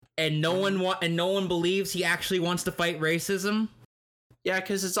 and no one believes he actually wants to fight racism. Yeah,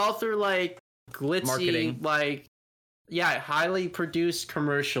 because it's all through like glitzy marketing, like highly produced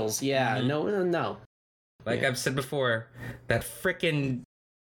commercials. Yeah, no. Like I've said before, that frickin'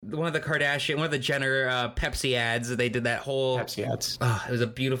 one of the Jenner Pepsi ads. They did that whole Pepsi ads. It was a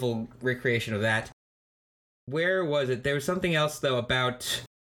beautiful recreation of that. Where was it? There was something else though about.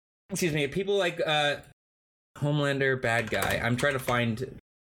 Excuse me. People like Homelander, bad guy. I'm trying to find.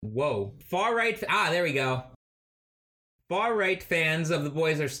 Whoa, far right. There we go. Far right fans of The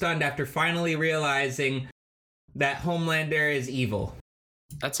Boys are stunned after finally realizing that Homelander is evil.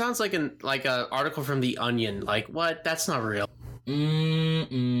 That sounds like an article from The Onion. Like, what? That's not real.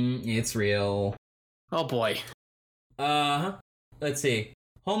 It's real. Oh boy. Let's see.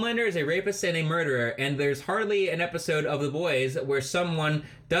 Homelander is a rapist and a murderer, and there's hardly an episode of The Boys where someone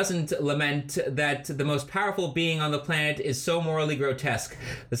doesn't lament that the most powerful being on the planet is so morally grotesque.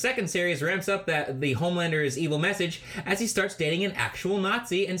 The second series ramps up that the Homelander is evil message as he starts dating an actual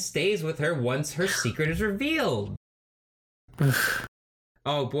Nazi and stays with her once her secret is revealed.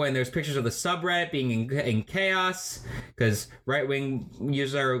 Oh boy, and there's pictures of the subreddit being in chaos because right-wing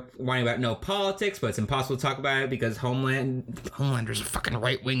users are whining about no politics, but it's impossible to talk about it because Homelander's a fucking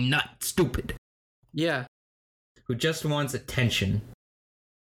right-wing nut. Stupid. Yeah. Who just wants attention.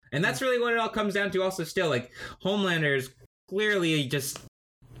 And that's really what it all comes down to also still. Like, Homelander's clearly just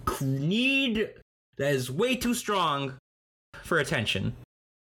need that is way too strong for attention.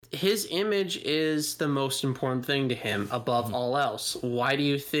 His image is the most important thing to him above all else. Why do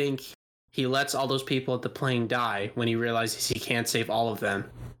you think he lets all those people at the plane die when he realizes he can't save all of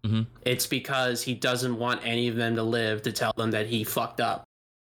them? Mm-hmm. It's because he doesn't want any of them to live to tell them that he fucked up.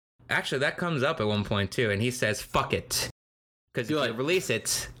 Actually, that comes up at one point too, and he says, fuck it. Because if you release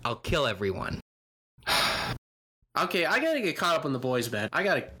it, I'll kill everyone. Okay, I gotta get caught up on The Boys, man. I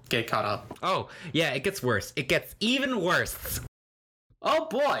gotta get caught up. Oh, yeah, it gets worse. It gets even worse. Oh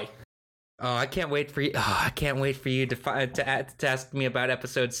boy! Oh, I can't wait for you. Oh, I can't wait for you to ask me about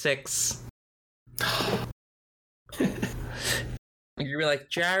episode 6. You're like,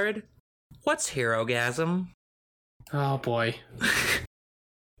 Jared, what's Herogasm? Oh boy!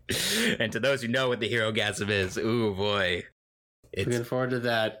 And to those who know what the Herogasm is, ooh boy, looking forward to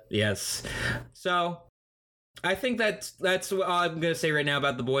that. Yes. So, I think that's what I'm gonna say right now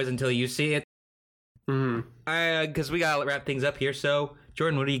about The Boys until you see it. Because we gotta wrap things up here. So,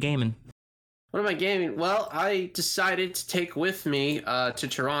 Jordan, what are you gaming? What am I gaming? Well, I decided to take with me to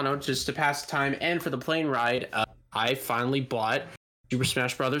Toronto just to pass the time and for the plane ride. I finally bought Super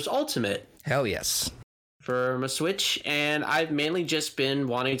Smash Bros. Ultimate. Hell yes. for my Switch, and I've mainly just been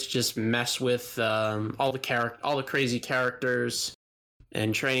wanting to just mess with all the crazy characters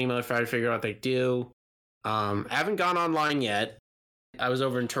and training mode, try to figure out what they do. I haven't gone online yet. I was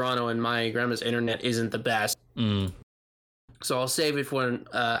over in Toronto, and my grandma's internet isn't the best. So I'll save it for when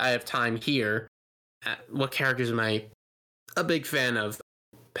I have time here. What characters am I a big fan of?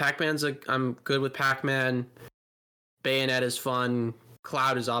 I'm good with Pac-Man. Bayonetta is fun.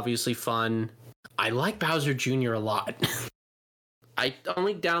 Cloud is obviously fun. I like Bowser Jr. a lot. I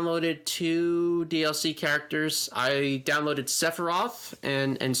only downloaded 2 DLC characters. I downloaded Sephiroth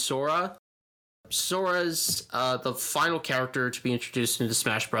and Sora. Sora's the final character to be introduced into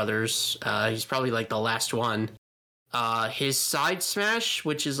Smash Brothers. He's probably like the last one. His side smash,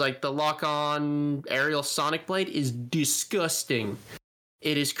 which is like the lock-on aerial Sonic Blade, is disgusting.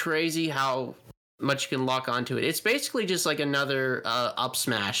 It is crazy how much you can lock onto it. It's basically just like another up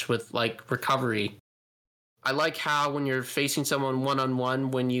smash with like recovery. I like how when you're facing someone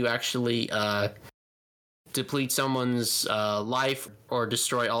one-on-one, when you actually deplete someone's life or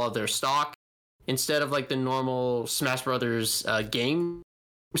destroy all of their stock, instead of like the normal Smash Brothers game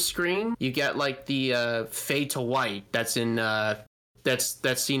screen, you get like the fade to white that's in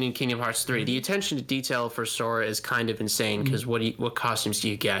that's seen in Kingdom Hearts 3. The attention to detail for Sora is kind of insane because what costumes do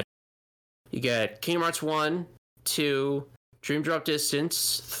you get? You get Kingdom Hearts 1, 2, Dream Drop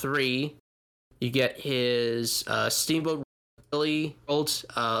Distance, 3. You get his Steamboat Willie old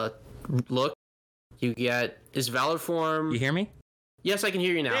look. You get his Valor form. You hear me? Yes, I can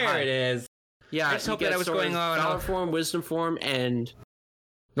hear you now. There it is. Yeah, I just hope that I was going on. Valor form, Wisdom form, and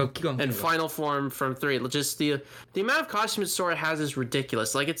Final form from 3. Just the amount of costumes Sora has is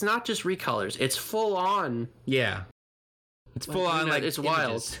ridiculous. Like, it's not just recolors; it's full on. Yeah, it's full on. Like it's images.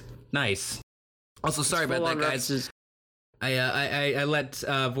 Wild. Nice. Also, sorry about that, guys. I let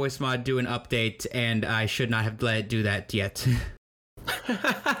Voice Mod do an update, and I should not have let it do that yet.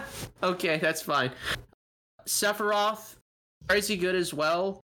 Okay, that's fine. Sephiroth, crazy good as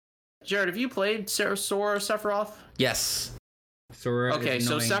well. Jared, have you played Sora or Sephiroth? Yes. Sora. Okay,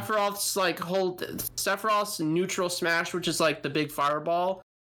 so Sephiroth's neutral smash, which is like the big fireball,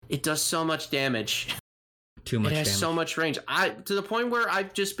 it does so much damage. Too much damage. It has so much range. To the point where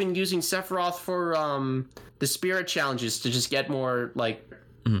I've just been using Sephiroth for the spirit challenges to just get more like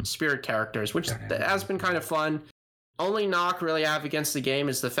spirit characters, which has been kind of fun. Only knock really I have against the game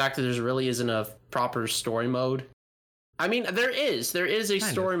is the fact that there really isn't a proper story mode. I mean, there is a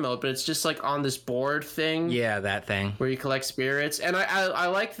story mode, but it's just like on this board thing. Yeah, that thing where you collect spirits, and I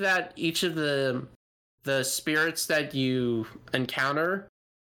like that each of the spirits that you encounter,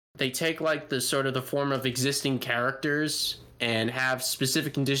 they take like the sort of the form of existing characters and have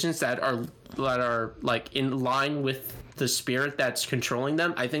specific conditions that are like in line with the spirit that's controlling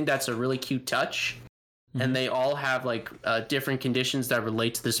them. I think that's a really cute touch. And they all have like different conditions that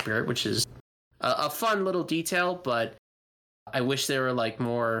relate to the spirit, which is a fun little detail, but I wish there were like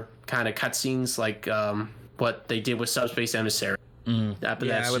more kind of cutscenes like what they did with Subspace Emissary.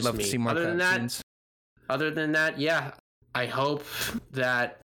 I would love to see more cutscenes. Other than that, yeah, I hope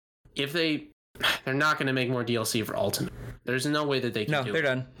that if they're not going to make more DLC for Ultimate. There's no way that they can do it. No, they're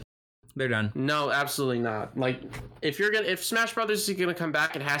done. They're done. No, absolutely not. Like, if Smash Brothers is gonna come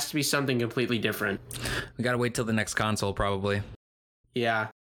back, it has to be something completely different. We gotta wait till the next console, probably. Yeah,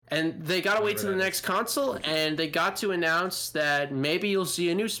 and they gotta wait till the next console, and they got to announce that maybe you'll see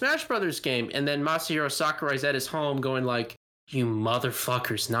a new Smash Brothers game, and then Masahiro Sakurai's at his home going like, "You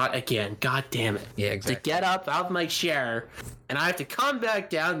motherfuckers, not again! God damn it!" Yeah, exactly. To get up out of my chair, and I have to come back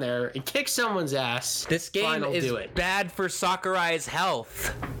down there and kick someone's ass. This game is bad for Sakurai's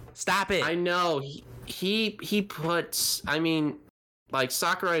health. Stop it. I know. He puts, I mean, like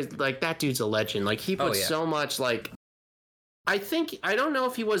Sakurai, like that dude's a legend. Like he puts so much, like, I don't know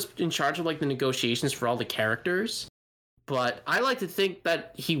if he was in charge of like the negotiations for all the characters, but I like to think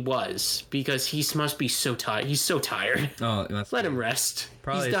that he was, because he must be so tired. He's so tired. Oh, it must let him rest.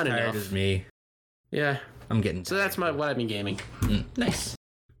 Probably He's done as tired enough. as me. Yeah. I'm getting tired. So that's what I've been gaming. Nice.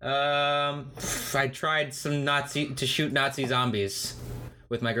 I tried to shoot Nazi zombies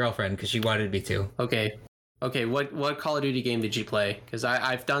with my girlfriend because she wanted me to. Okay, what Call of Duty game did you play? Because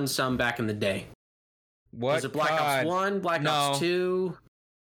I've done some back in the day. What? Was it Black Ops 1, Black Ops 2?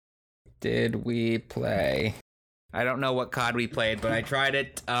 Did we play? I don't know what COD we played, but I tried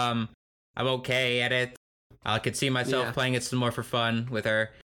it. I'm okay at it. I could see myself playing it some more for fun with her.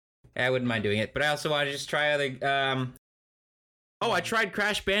 I wouldn't mind doing it, but I also want to just try other... I tried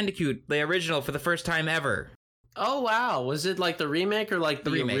Crash Bandicoot, the original, for the first time ever. Oh, wow. Was it like the remake or like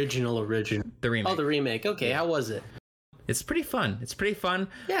the original? The remake. Oh, the remake. Okay, how was it? It's pretty fun.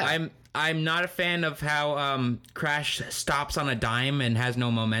 Yeah. I'm not a fan of how Crash stops on a dime and has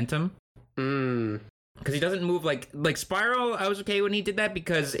no momentum. Because he doesn't move like Spyro. I was okay when he did that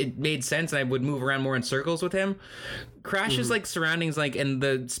because it made sense and I would move around more in circles with him. Crash's like surroundings, like, and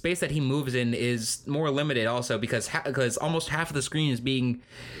the space that he moves in is more limited also because almost half of the screen is being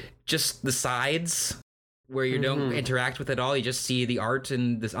just the sides where you don't interact with it all. You just see the art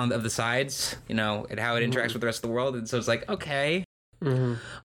and this of the sides, and how it interacts with the rest of the world. And so it's like, okay. I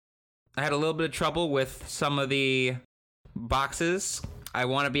had a little bit of trouble with some of the boxes. I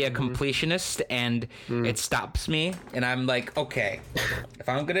want to be a completionist, and it stops me. And I'm like, okay, if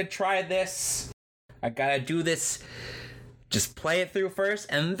I'm going to try this, I got to do this. Just play it through first,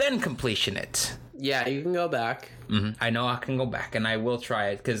 and then completion it. Yeah, you can go back. I know I can go back, and I will try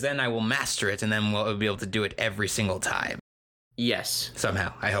it, because then I will master it, and then we'll be able to do it every single time. Yes.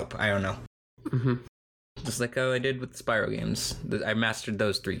 Somehow. I hope. I don't know. Just like how I did with the Spyro games. I mastered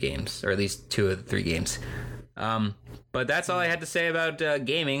those 3 games, or at least 2 of the 3 games. But that's all I had to say about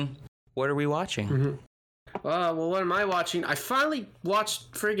gaming. What are we watching? Well, what am I watching? I finally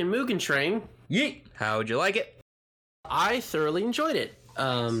watched friggin' Mugen Train. Yeet! How'd you like it? I thoroughly enjoyed it.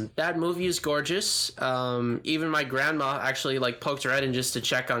 That movie is gorgeous. Even my grandma actually poked her head in just to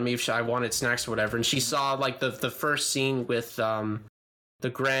check on me if I wanted snacks or whatever, and she saw the first scene with the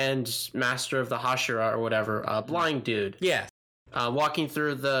Grand Master of the Hashira or whatever, blind dude. Yeah. Walking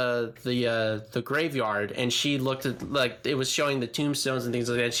through the graveyard, and she looked at it was showing the tombstones and things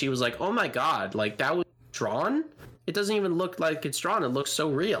like that. She was like, "Oh my god, that was drawn? It doesn't even look like it's drawn. It looks so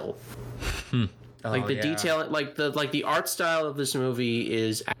real." Detail, the art style of this movie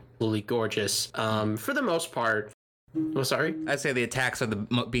is absolutely gorgeous. For the most part. Oh, sorry. I'd say the attacks are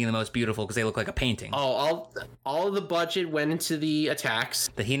being the most beautiful because they look like a painting. Oh, all of the budget went into the attacks.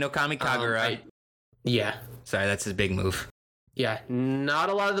 The Hinokami Kagura. Yeah. Sorry, that's his big move. Yeah, not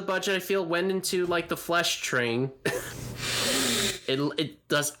a lot of the budget I feel went into the flesh train. It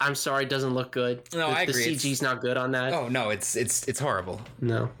does. I'm sorry, it doesn't look good. No, I agree. The CG's not good on that. Oh no, it's horrible.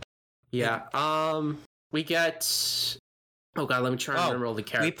 No. Yeah. We get. Oh god, let me try and remember all the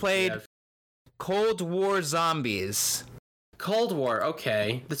characters. We played Cold War Zombies. Cold War.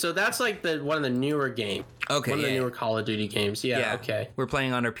 Okay, so that's one of the newer games. Okay. One of the newer Call of Duty games. Yeah. Okay. We're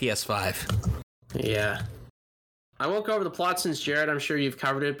playing on our PS5. Yeah. I won't go over the plot since Jared, I'm sure you've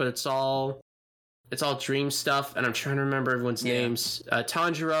covered it, but it's all dream stuff, and I'm trying to remember everyone's names.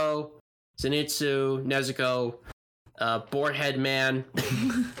 Tanjiro, Zenitsu, Nezuko, Boarhead Man.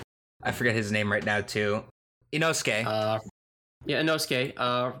 I forget his name right now too. Inosuke. Inosuke.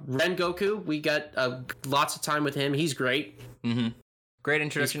 Rengoku, we got lots of time with him. He's great. Great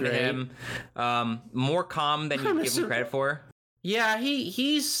introduction to him. More calm than you give him credit for. Yeah,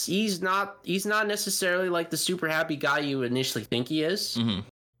 he's not necessarily the super happy guy you initially think he is,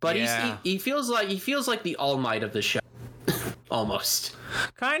 but he feels like the All Might of the show, almost.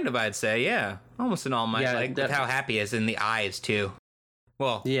 Kind of, I'd say, yeah, almost an All Might, with how happy he is in the eyes too.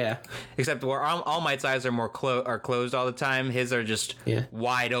 Well, yeah, except where All Might's eyes are more closed all the time, his are just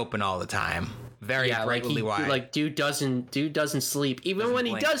wide open all the time. Very brightly wide. Dude doesn't sleep. Even when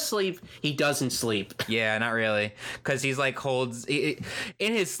he does sleep, he doesn't sleep. Yeah, not really. Because he's in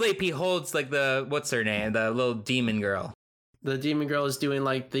his sleep, he holds the, what's her name? The little demon girl. The demon girl is doing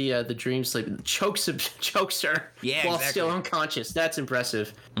the dream sleep. Chokes her. Yeah, while exactly. Still unconscious. That's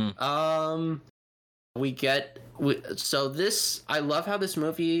impressive. I love how this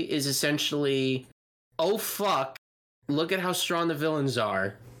movie is essentially, oh fuck, look at how strong the villains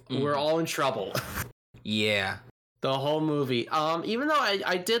are. We're all in trouble. Yeah. The whole movie. Even though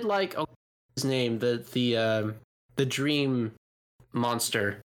I did his name, the dream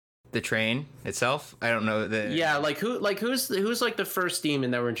monster. The train itself? I don't know. Who's the first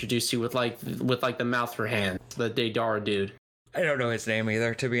demon that we're introduced to with the mouth for hand? The Deidara dude. I don't know his name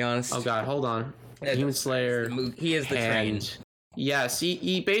either, to be honest. Oh god, hold on. Demon Slayer. He is the train. Yes,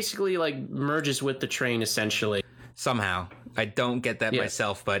 he basically merges with the train essentially. Somehow. I don't get that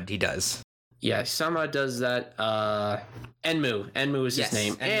myself, but he does. Yeah, somehow does that. Enmu. Enmu is his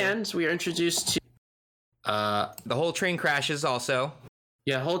name. Enmu. And we are introduced to... the whole train crashes also.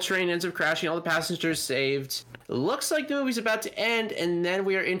 Yeah, the whole train ends up crashing. All the passengers saved. Looks like the movie's about to end, and then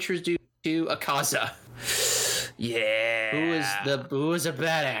we are introduced to Akaza. Yeah. Who is a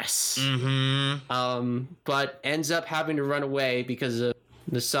badass. But ends up having to run away because of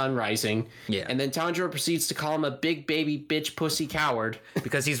the sun rising. Yeah. And then Tanjiro proceeds to call him a big baby bitch pussy coward.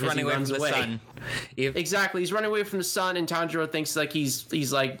 Because he's running away from the sun. Exactly. He's running away from the sun, and Tanjiro thinks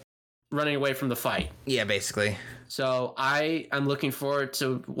he's running away from the fight. Yeah, basically. So I'm looking forward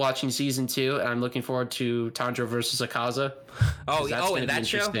to watching season 2, and I'm looking forward to Tanjiro versus Akaza. And that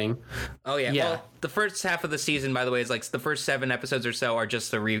show. Oh yeah. Well, the first half of the season, by the way, is like the first 7 episodes or so are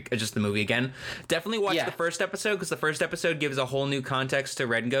just the movie again. Definitely watch the first episode, because the first episode gives a whole new context to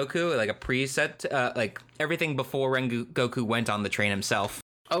Rengoku, like a preset, like everything before Rengoku went on the train himself.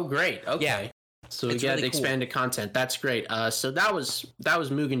 Oh, great. Okay. Yeah. So we get really expanded content. That's great. So that was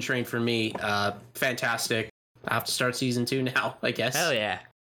Mugen Train for me. Fantastic. I have to start season 2 now, I guess. Hell yeah.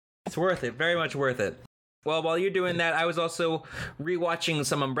 It's worth it. Very much worth it. Well, while you're doing that, I was also rewatching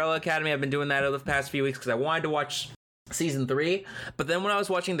some Umbrella Academy. I've been doing that over the past few weeks because I wanted to watch season 3. But then when I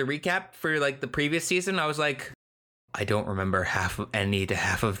was watching the recap for like the previous season, I was like, I don't remember half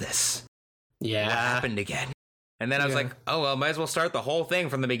of this. Yeah. What happened again? And then I was like, oh, well, might as well start the whole thing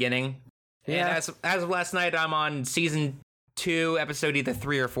from the beginning. Yeah. And as of last night, I'm on season 2, episode either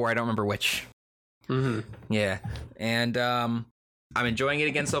 3 or 4. I don't remember which. Mm-hmm. Yeah. And I'm enjoying it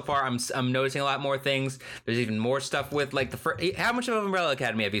again so far. I'm noticing a lot more things. There's even more stuff with like the first. How much of Umbrella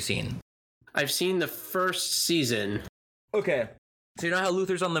Academy have you seen? I've seen the first season. Okay. So you know how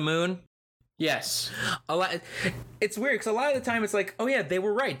Luther's on the moon? Yes. A lot. It's weird because a lot of the time it's like, oh yeah, they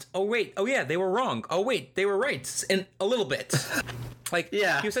were right. Oh wait. Oh yeah, they were wrong. Oh wait, they were right. And a little bit. Like, he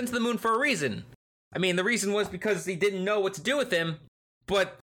was sent to the moon for a reason. I mean, the reason was because he didn't know what to do with him,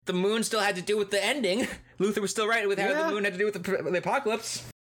 but the moon still had to do with the ending. Luther was still right with how the moon had to do with the apocalypse.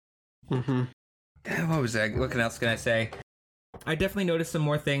 Mm-hmm. What was that? What else can I say? I definitely noticed some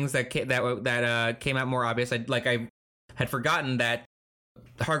more things that came out more obvious. I had forgotten that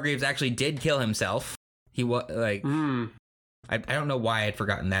Hargreaves actually did kill himself. He was like, I don't know why I had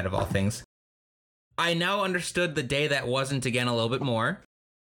forgotten that of all things. I now understood the day that wasn't again a little bit more,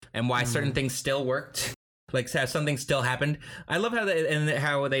 and why certain things still worked. Like how something still happened. I love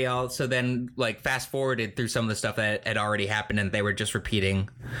how they also then like fast forwarded through some of the stuff that had already happened, and they were just repeating.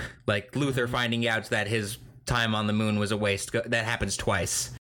 Like Luther finding out that his time on the moon was a waste. That happens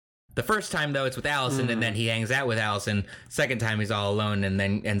twice. The first time though, it's with Allison, and then he hangs out with Allison. Second time, he's all alone, and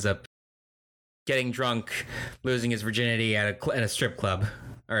then ends up getting drunk, losing his virginity at a strip club,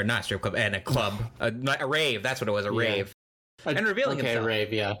 or not strip club, and a club, a rave. That's what it was, a rave, and revealing himself. A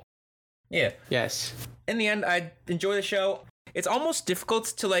rave, yeah. Yeah. Yes. In the end, I enjoy the show. It's almost difficult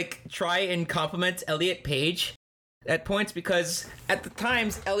to like try and compliment Elliot Page at points because at the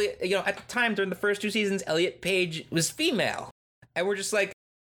time during the first 2 seasons, Elliot Page was female, and we're just like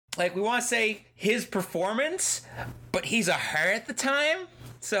we want to say his performance, but he's a her at the time.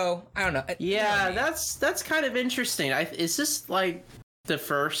 So I don't know. Yeah, that's kind of interesting. Is this like the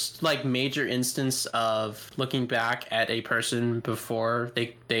first like major instance of looking back at a person before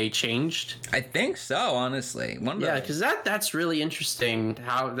they changed? I think so, honestly. Because that's really interesting.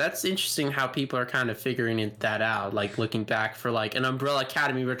 That's interesting how people are kind of figuring that out, like looking back for like an Umbrella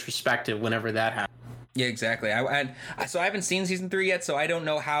Academy retrospective whenever that happened. Yeah, exactly. So I haven't seen season 3 yet, so I don't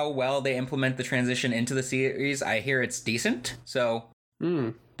know how well they implement the transition into the series. I hear it's decent. So.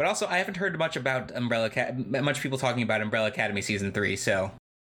 But also, I haven't heard much about much people talking about Umbrella Academy season 3. So,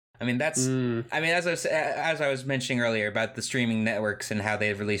 I mean, that's. I mean, as I was mentioning earlier about the streaming networks and how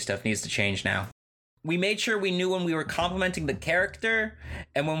they've released stuff needs to change now. We made sure we knew when we were complimenting the character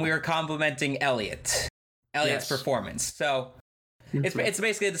and when we were complimenting Elliot's performance. So, it's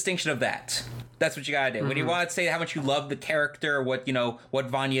basically a distinction of that. That's what you gotta do. When you want to say how much you love the character, or what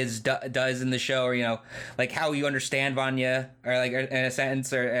Vanya does in the show, or like how you understand Vanya, or like in a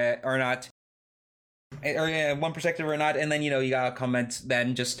sentence, or not, or one perspective or not, and then you gotta comment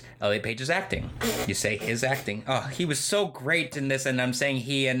then just Elliot Page's acting. You say his acting. Oh, he was so great in this, and I'm saying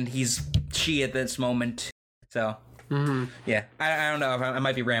he and she at this moment. So yeah, I don't know if I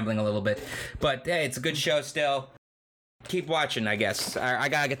might be rambling a little bit, but hey, it's a good show still. Keep watching, I guess. I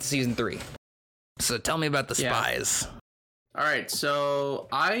gotta get to season 3. So tell me about the spies. All right, so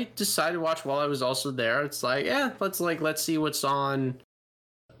I decided to watch while I was also there. It's like, let's see what's on,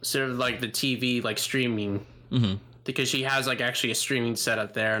 sort of like the TV, like streaming, because she has like actually a streaming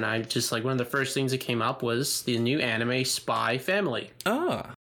setup there, and I just like one of the first things that came up was the new anime Spy Family.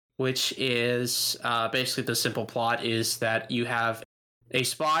 Which is basically the simple plot is that you have a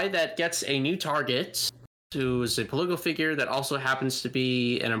spy that gets a new target, who is a political figure that also happens to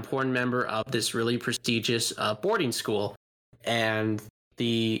be an important member of this really prestigious boarding school. And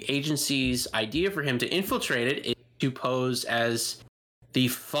the agency's idea for him to infiltrate it is to pose as the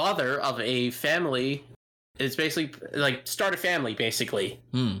father of a family. It's basically like start a family, basically.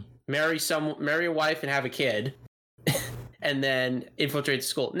 Marry a wife and have a kid. And then infiltrate the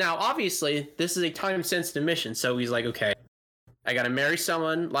school. Now, obviously, this is a time-sensitive mission. So he's like, okay, I got to marry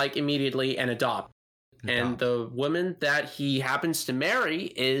someone like immediately and adopt. And the woman that he happens to marry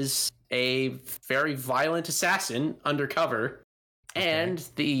is a very violent assassin undercover. Okay. And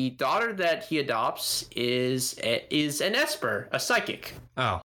the daughter that he adopts is an Esper, a psychic.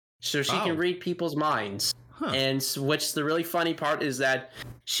 Oh. So she can read people's minds. Huh. And which the really funny part is that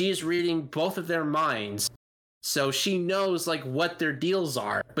she is reading both of their minds. So she knows like what their deals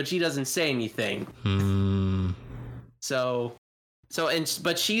are, but she doesn't say anything.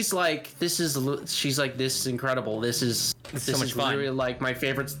 But she's like, this is incredible. This is so much fun. Really like my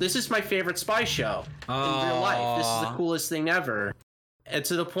favorite. This is my favorite spy show in real life. This is the coolest thing ever. And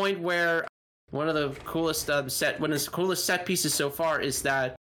to the point where one of the coolest set pieces so far is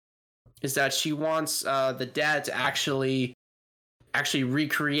that she wants the dad to actually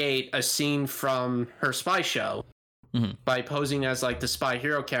recreate a scene from her spy show by posing as like the spy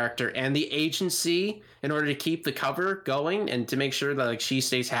hero character, and the agency, in order to keep the cover going and to make sure that like she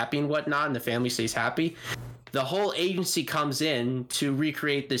stays happy and whatnot and the family stays happy, the whole agency comes in to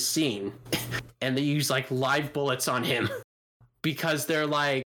recreate this scene and they use like live bullets on him because they're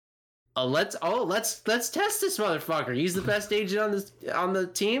like, let's test this motherfucker. He's the best agent on the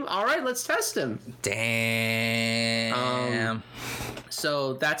team. All right, let's test him. Damn.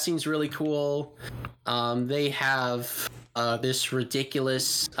 So that seems really cool. They have this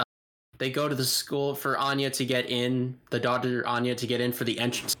ridiculous. They go to the school for Anya to get in. The daughter Anya to get in for the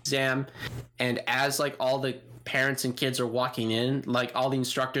entrance exam, and as like all the parents and kids are walking in, like all the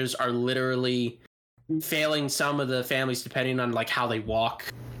instructors are literally failing some of the families depending on like how they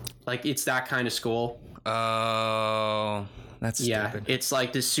walk. Like, it's that kind of school. Oh, that's stupid. Yeah, it's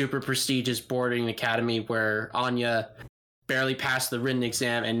like this super prestigious boarding academy where Anya barely passed the written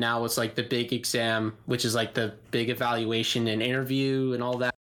exam, and now it's like the big exam, which is like the big evaluation and interview and all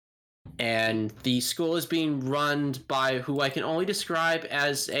that. And the school is being run by who I can only describe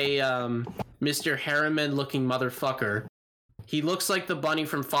as a Mr. Harriman-looking motherfucker. He looks like the bunny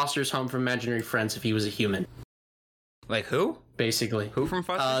from Foster's Home for Imaginary Friends if he was a human. Like who? Basically. Who from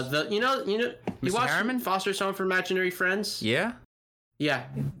Foster's? You watched Harriman? Foster's Home for Imaginary Friends? Yeah. Yeah.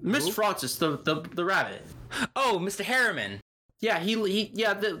 Miss Francis, the rabbit. Oh, Mr. Harriman. Yeah,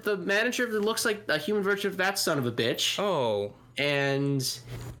 the manager that looks like a human version of that son of a bitch. Oh. And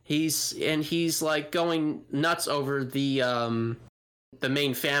he's like going nuts over the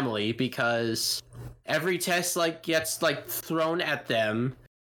main family because every test like gets like thrown at them.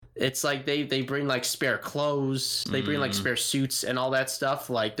 It's like they bring like spare clothes, they bring like spare suits and all that stuff.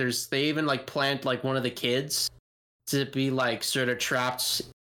 Like they even like plant like one of the kids to be like sort of trapped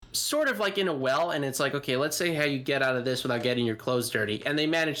sort of like in a well, and it's like, okay, let's say how you get out of this without getting your clothes dirty, and they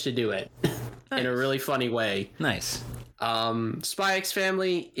manage to do it. Nice. In a really funny way. Nice. Spy X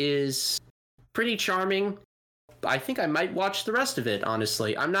Family is pretty charming. I think I might watch the rest of it,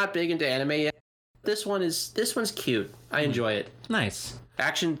 honestly. I'm not big into anime yet. This one's cute. I enjoy it. Nice.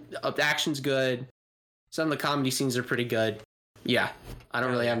 Action's good. Some of the comedy scenes are pretty good. Yeah, I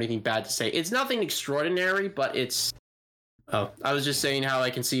don't really have anything bad to say. It's nothing extraordinary, but it's... Oh, I was just saying how I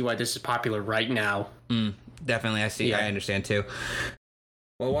can see why this is popular right now. Definitely, I see. Yeah. I understand too.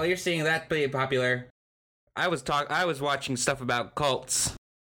 Well, while you're seeing that be popular, I was watching stuff about cults.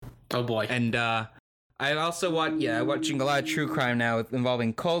 Oh boy. And I also watching a lot of true crime now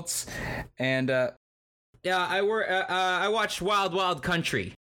involving cults, and I watched Wild Wild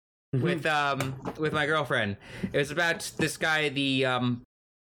Country with my girlfriend. It was about this guy, the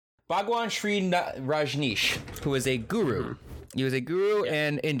Bhagwan Sri Rajneesh, who was a guru. He was a guru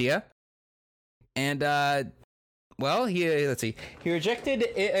in India, and he rejected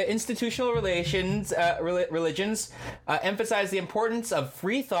institutional religions, emphasized the importance of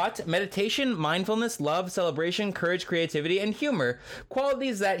free thought, meditation, mindfulness, love, celebration, courage, creativity, and humor,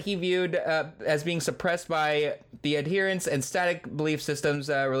 qualities that he viewed as being suppressed by the adherents and static belief systems,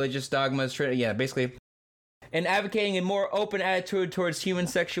 religious dogmas, basically. And advocating a more open attitude towards human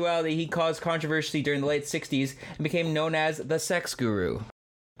sexuality, he caused controversy during the late 60s and became known as the sex guru.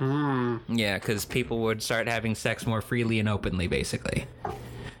 Yeah, because people would start having sex more freely and openly, basically,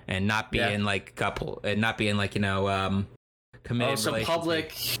 and not be in like couple, and not be in like committed some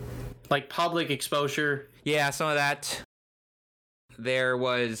public exposure. Yeah, some of that. There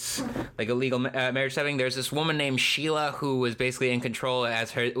was like a legal marriage setting. There's this woman named Sheila who was basically in control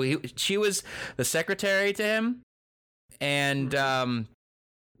as her. She was the secretary to him, and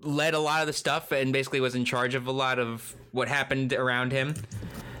led a lot of the stuff, and basically was in charge of a lot of what happened around him.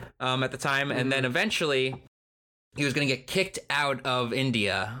 At the time, and then eventually he was going to get kicked out of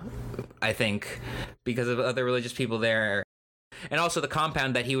India, I think, because of other religious people there. and also the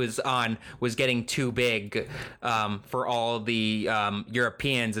compound that he was on was getting too big for all the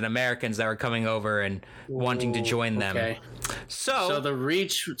Europeans and Americans that were coming over and wanting to join them. Okay. So the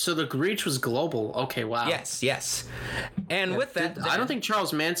reach was global. Okay, wow. Yes. And with that, I don't think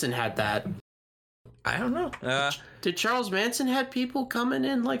Charles Manson had that. I don't know. Did Charles Manson had people coming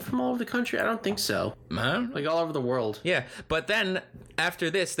in like from all over the country? I don't think so. Like all over the world. Yeah, but then after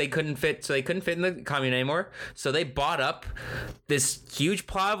this, they couldn't fit in the commune anymore. So they bought up this huge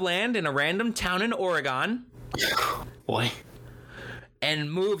plot of land in a random town in Oregon. Boy.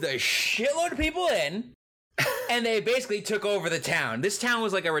 And moved a shitload of people in. And they basically took over the town. This town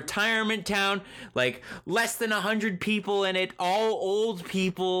was like a retirement town, like less than 100 people in it, all old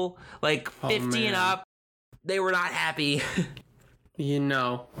people, like 50 and up. They were not happy. At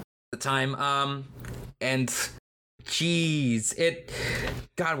the time. And jeez,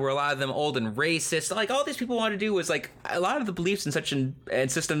 God, were a lot of them old and racist. Like all these people wanted to do was like a lot of the beliefs and such and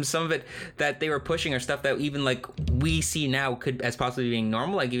systems. Some of it that they were pushing are stuff that even like we see now could as possibly being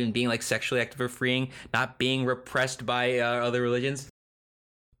normal, like even being like sexually active or freeing, not being repressed by other religions.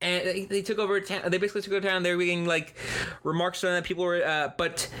 And they took over town. They basically took over town. They were being like remarks on that people were,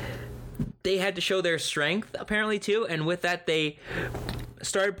 but they had to show their strength apparently too. And with that, they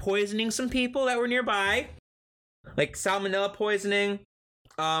started poisoning some people that were nearby. Like salmonella poisoning.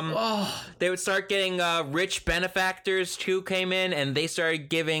 They would start getting rich benefactors who came in, and they started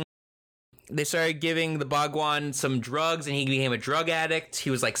giving the Bhagwan some drugs, and he became a drug addict. He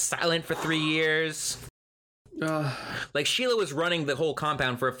was like silent for 3 years. Like Sheila was running the whole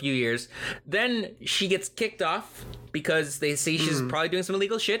compound for a few years. Then she gets kicked off because they see she's probably doing some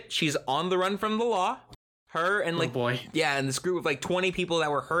illegal shit. She's on the run from the law. Her and like and this group of like 20 people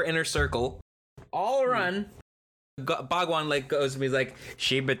that were her inner circle all run. Bhagwan like goes to me like,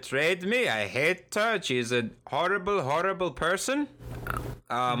 she betrayed me, I hate her, she's a horrible person.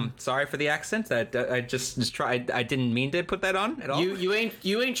 Sorry for the accent, that I just tried. I didn't mean to put that on at all. You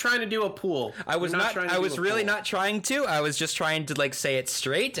ain't trying to do a pool. I was not trying to. I was just trying to like say it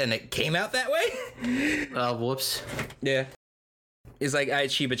straight, and it came out that way. Whoops. Yeah. Is like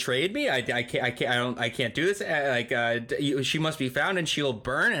she betrayed me. I can't do this. She must be found and she'll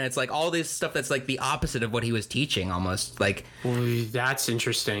burn. And it's like all this stuff that's like the opposite of what he was teaching, almost like. Boy, that's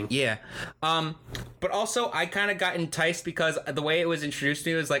interesting. Yeah. But also I kind of got enticed because the way it was introduced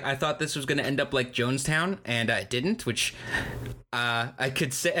to me was like I thought this was going to end up like Jonestown, and it didn't. Which I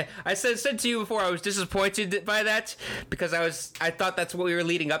could say I said to you before I was disappointed by that because I thought that's what we were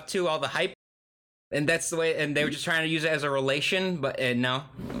leading up to, all the hype. And that's the way, and they were just trying to use it as a relation, but no,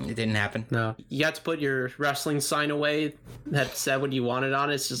 it didn't happen. No. You got to put your wrestling sign away that said what you wanted on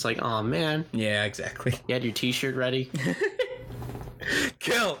it. It's just like, oh man. Yeah, exactly. You had your t-shirt ready.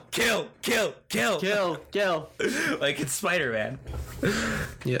 Kill. Like it's Spider-Man.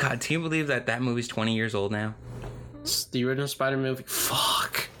 Yeah. God, can you believe that movie's 20 years old now? It's the original Spider-Man movie.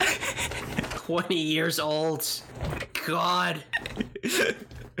 Fuck. 20 years old. God.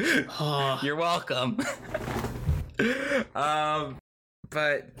 You're welcome.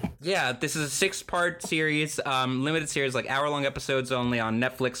 But yeah, this is a 6-part series, limited series, like hour-long episodes only on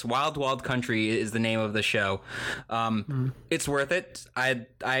Netflix. Wild Country is the name of the show. It's worth it. I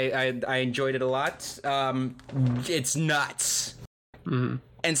enjoyed it a lot. It's nuts. And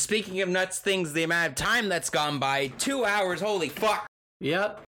speaking of nuts things, the amount of time that's gone by, 2 hours. Holy fuck.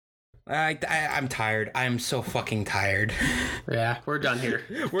 Yep. I'm tired. I'm so fucking tired. Yeah, we're done here.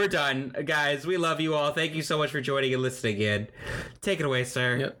 We're done. Guys, we love you all. Thank you so much for joining and listening in. Take it away,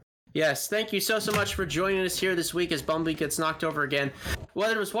 sir. Yep. Yes, thank you so much for joining us here this week as Bumblebee gets knocked over again.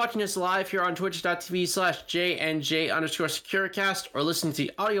 Whether it was watching us live here on twitch.tv/JNJ_SecuriCast or listening to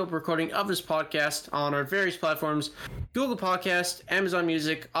the audio recording of this podcast on our various platforms, Google Podcast, Amazon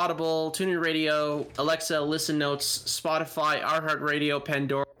Music, Audible, TuneIn Radio, Alexa, Listen Notes, Spotify, iHeartRadio,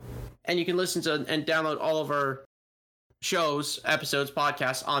 Pandora. And you can listen to and download all of our shows, episodes,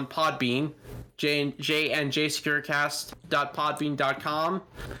 podcasts on Podbean, jnjsecurecast.podbean.com.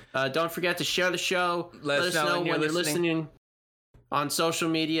 Don't forget to share the show. Let us know when you're listening on social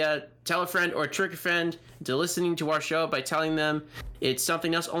media. Tell a friend or trick a friend into listening to our show by telling them it's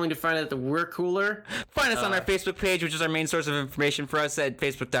something else, only to find out that we're cooler. Find us on our Facebook page, which is our main source of information for us at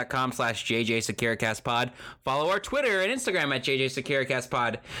facebook.com/JJSecuriCastPod. Follow our Twitter and Instagram at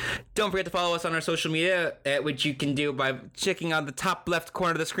JJSecuriCastPod. Don't forget to follow us on our social media, which you can do by checking on the top left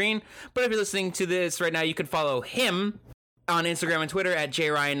corner of the screen. But if you're listening to this right now, you can follow him on Instagram and Twitter at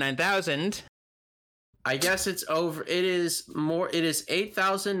JRyan9000. I guess it's over. It is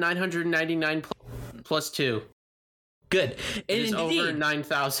 8,999 plus 2. Good. It is over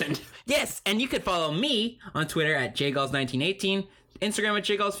 9,000. Yes, and you could follow me on Twitter at jgalls1918, Instagram at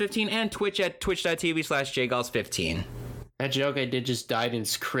jgalls15, and Twitch at twitch.tv/jgalls15. That joke I did just died in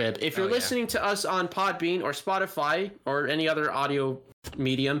its crib. If you're listening to us on Podbean or Spotify or any other audio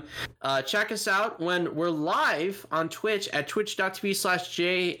medium, check us out when we're live on Twitch at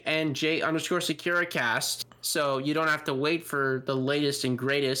twitch.tv/JNJ_SecuriCast. So you don't have to wait for the latest and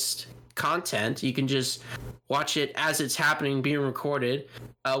greatest content. You can just watch it as it's happening, being recorded.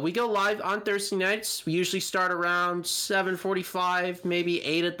 We go live on Thursday nights. We usually start around 7:45, maybe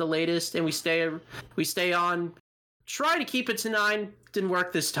 8 at the latest, and we stay on. Try to keep it to 9. Didn't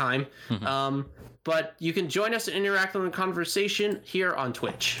work this time. But you can join us and interact in the conversation here on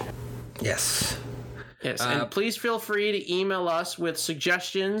Twitch. Yes. Yes, and please feel free to email us with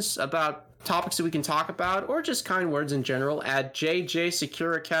suggestions about topics that we can talk about, or just kind words in general, at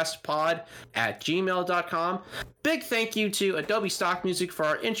jjsecuricastpod@gmail.com. Big thank you to Adobe Stock Music for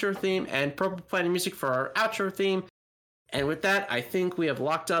our intro theme and Purple Planet Music for our outro theme. And with that, I think we have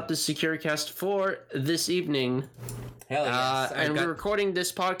locked up the SecuriCast for this evening. Hell yes. And we're recording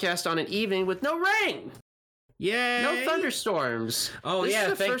this podcast on an evening with no rain. Yay! No thunderstorms. Oh, this yeah,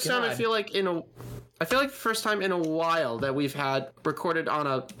 is the thank first time God. I feel like the first time in a while that we've had recorded on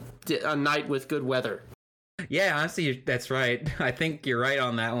a night with good weather. Yeah, honestly, that's right. I think you're right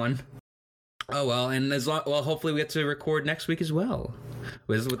on that one. Oh well, and hopefully we get to record next week as well.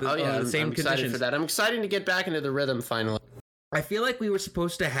 With the same I'm excited conditions. for that. I'm excited to get back into the rhythm finally. I feel like we were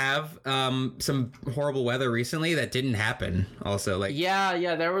supposed to have some horrible weather recently that didn't happen. Also,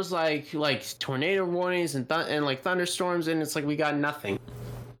 Yeah, there was like tornado warnings and like thunderstorms, and it's like we got nothing.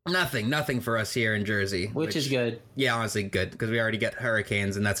 Nothing for us here in Jersey, which is good. Yeah, honestly, good, because we already get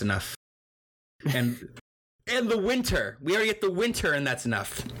hurricanes, and that's enough. And the winter, we already get the winter, and that's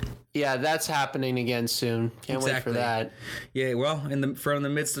enough. Yeah, that's happening again soon. Can't wait for that. Yeah, well, from the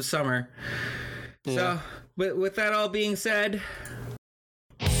midst of summer. Yeah. So, with that all being said,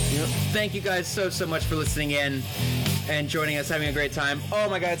 thank you guys so much for listening in and joining us, having a great time. Oh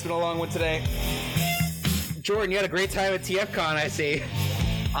my God, it's been a long one today. Jordan, you had a great time at TFCon, I see.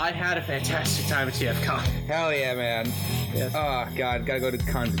 I had a fantastic time at TFCon. Hell yeah, man. Yes. Oh, God. Gotta go to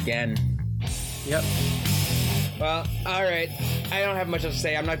cons again. Yep. Well, alright. I don't have much else to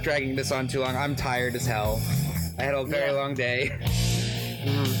say. I'm not dragging this on too long. I'm tired as hell. I had a very long day.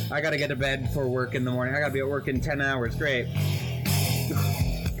 I gotta get to bed before work in the morning. I gotta be at work in 10 hours. Great.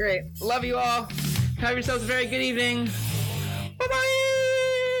 Great. Love you all. Have yourselves a very good evening. Bye-bye.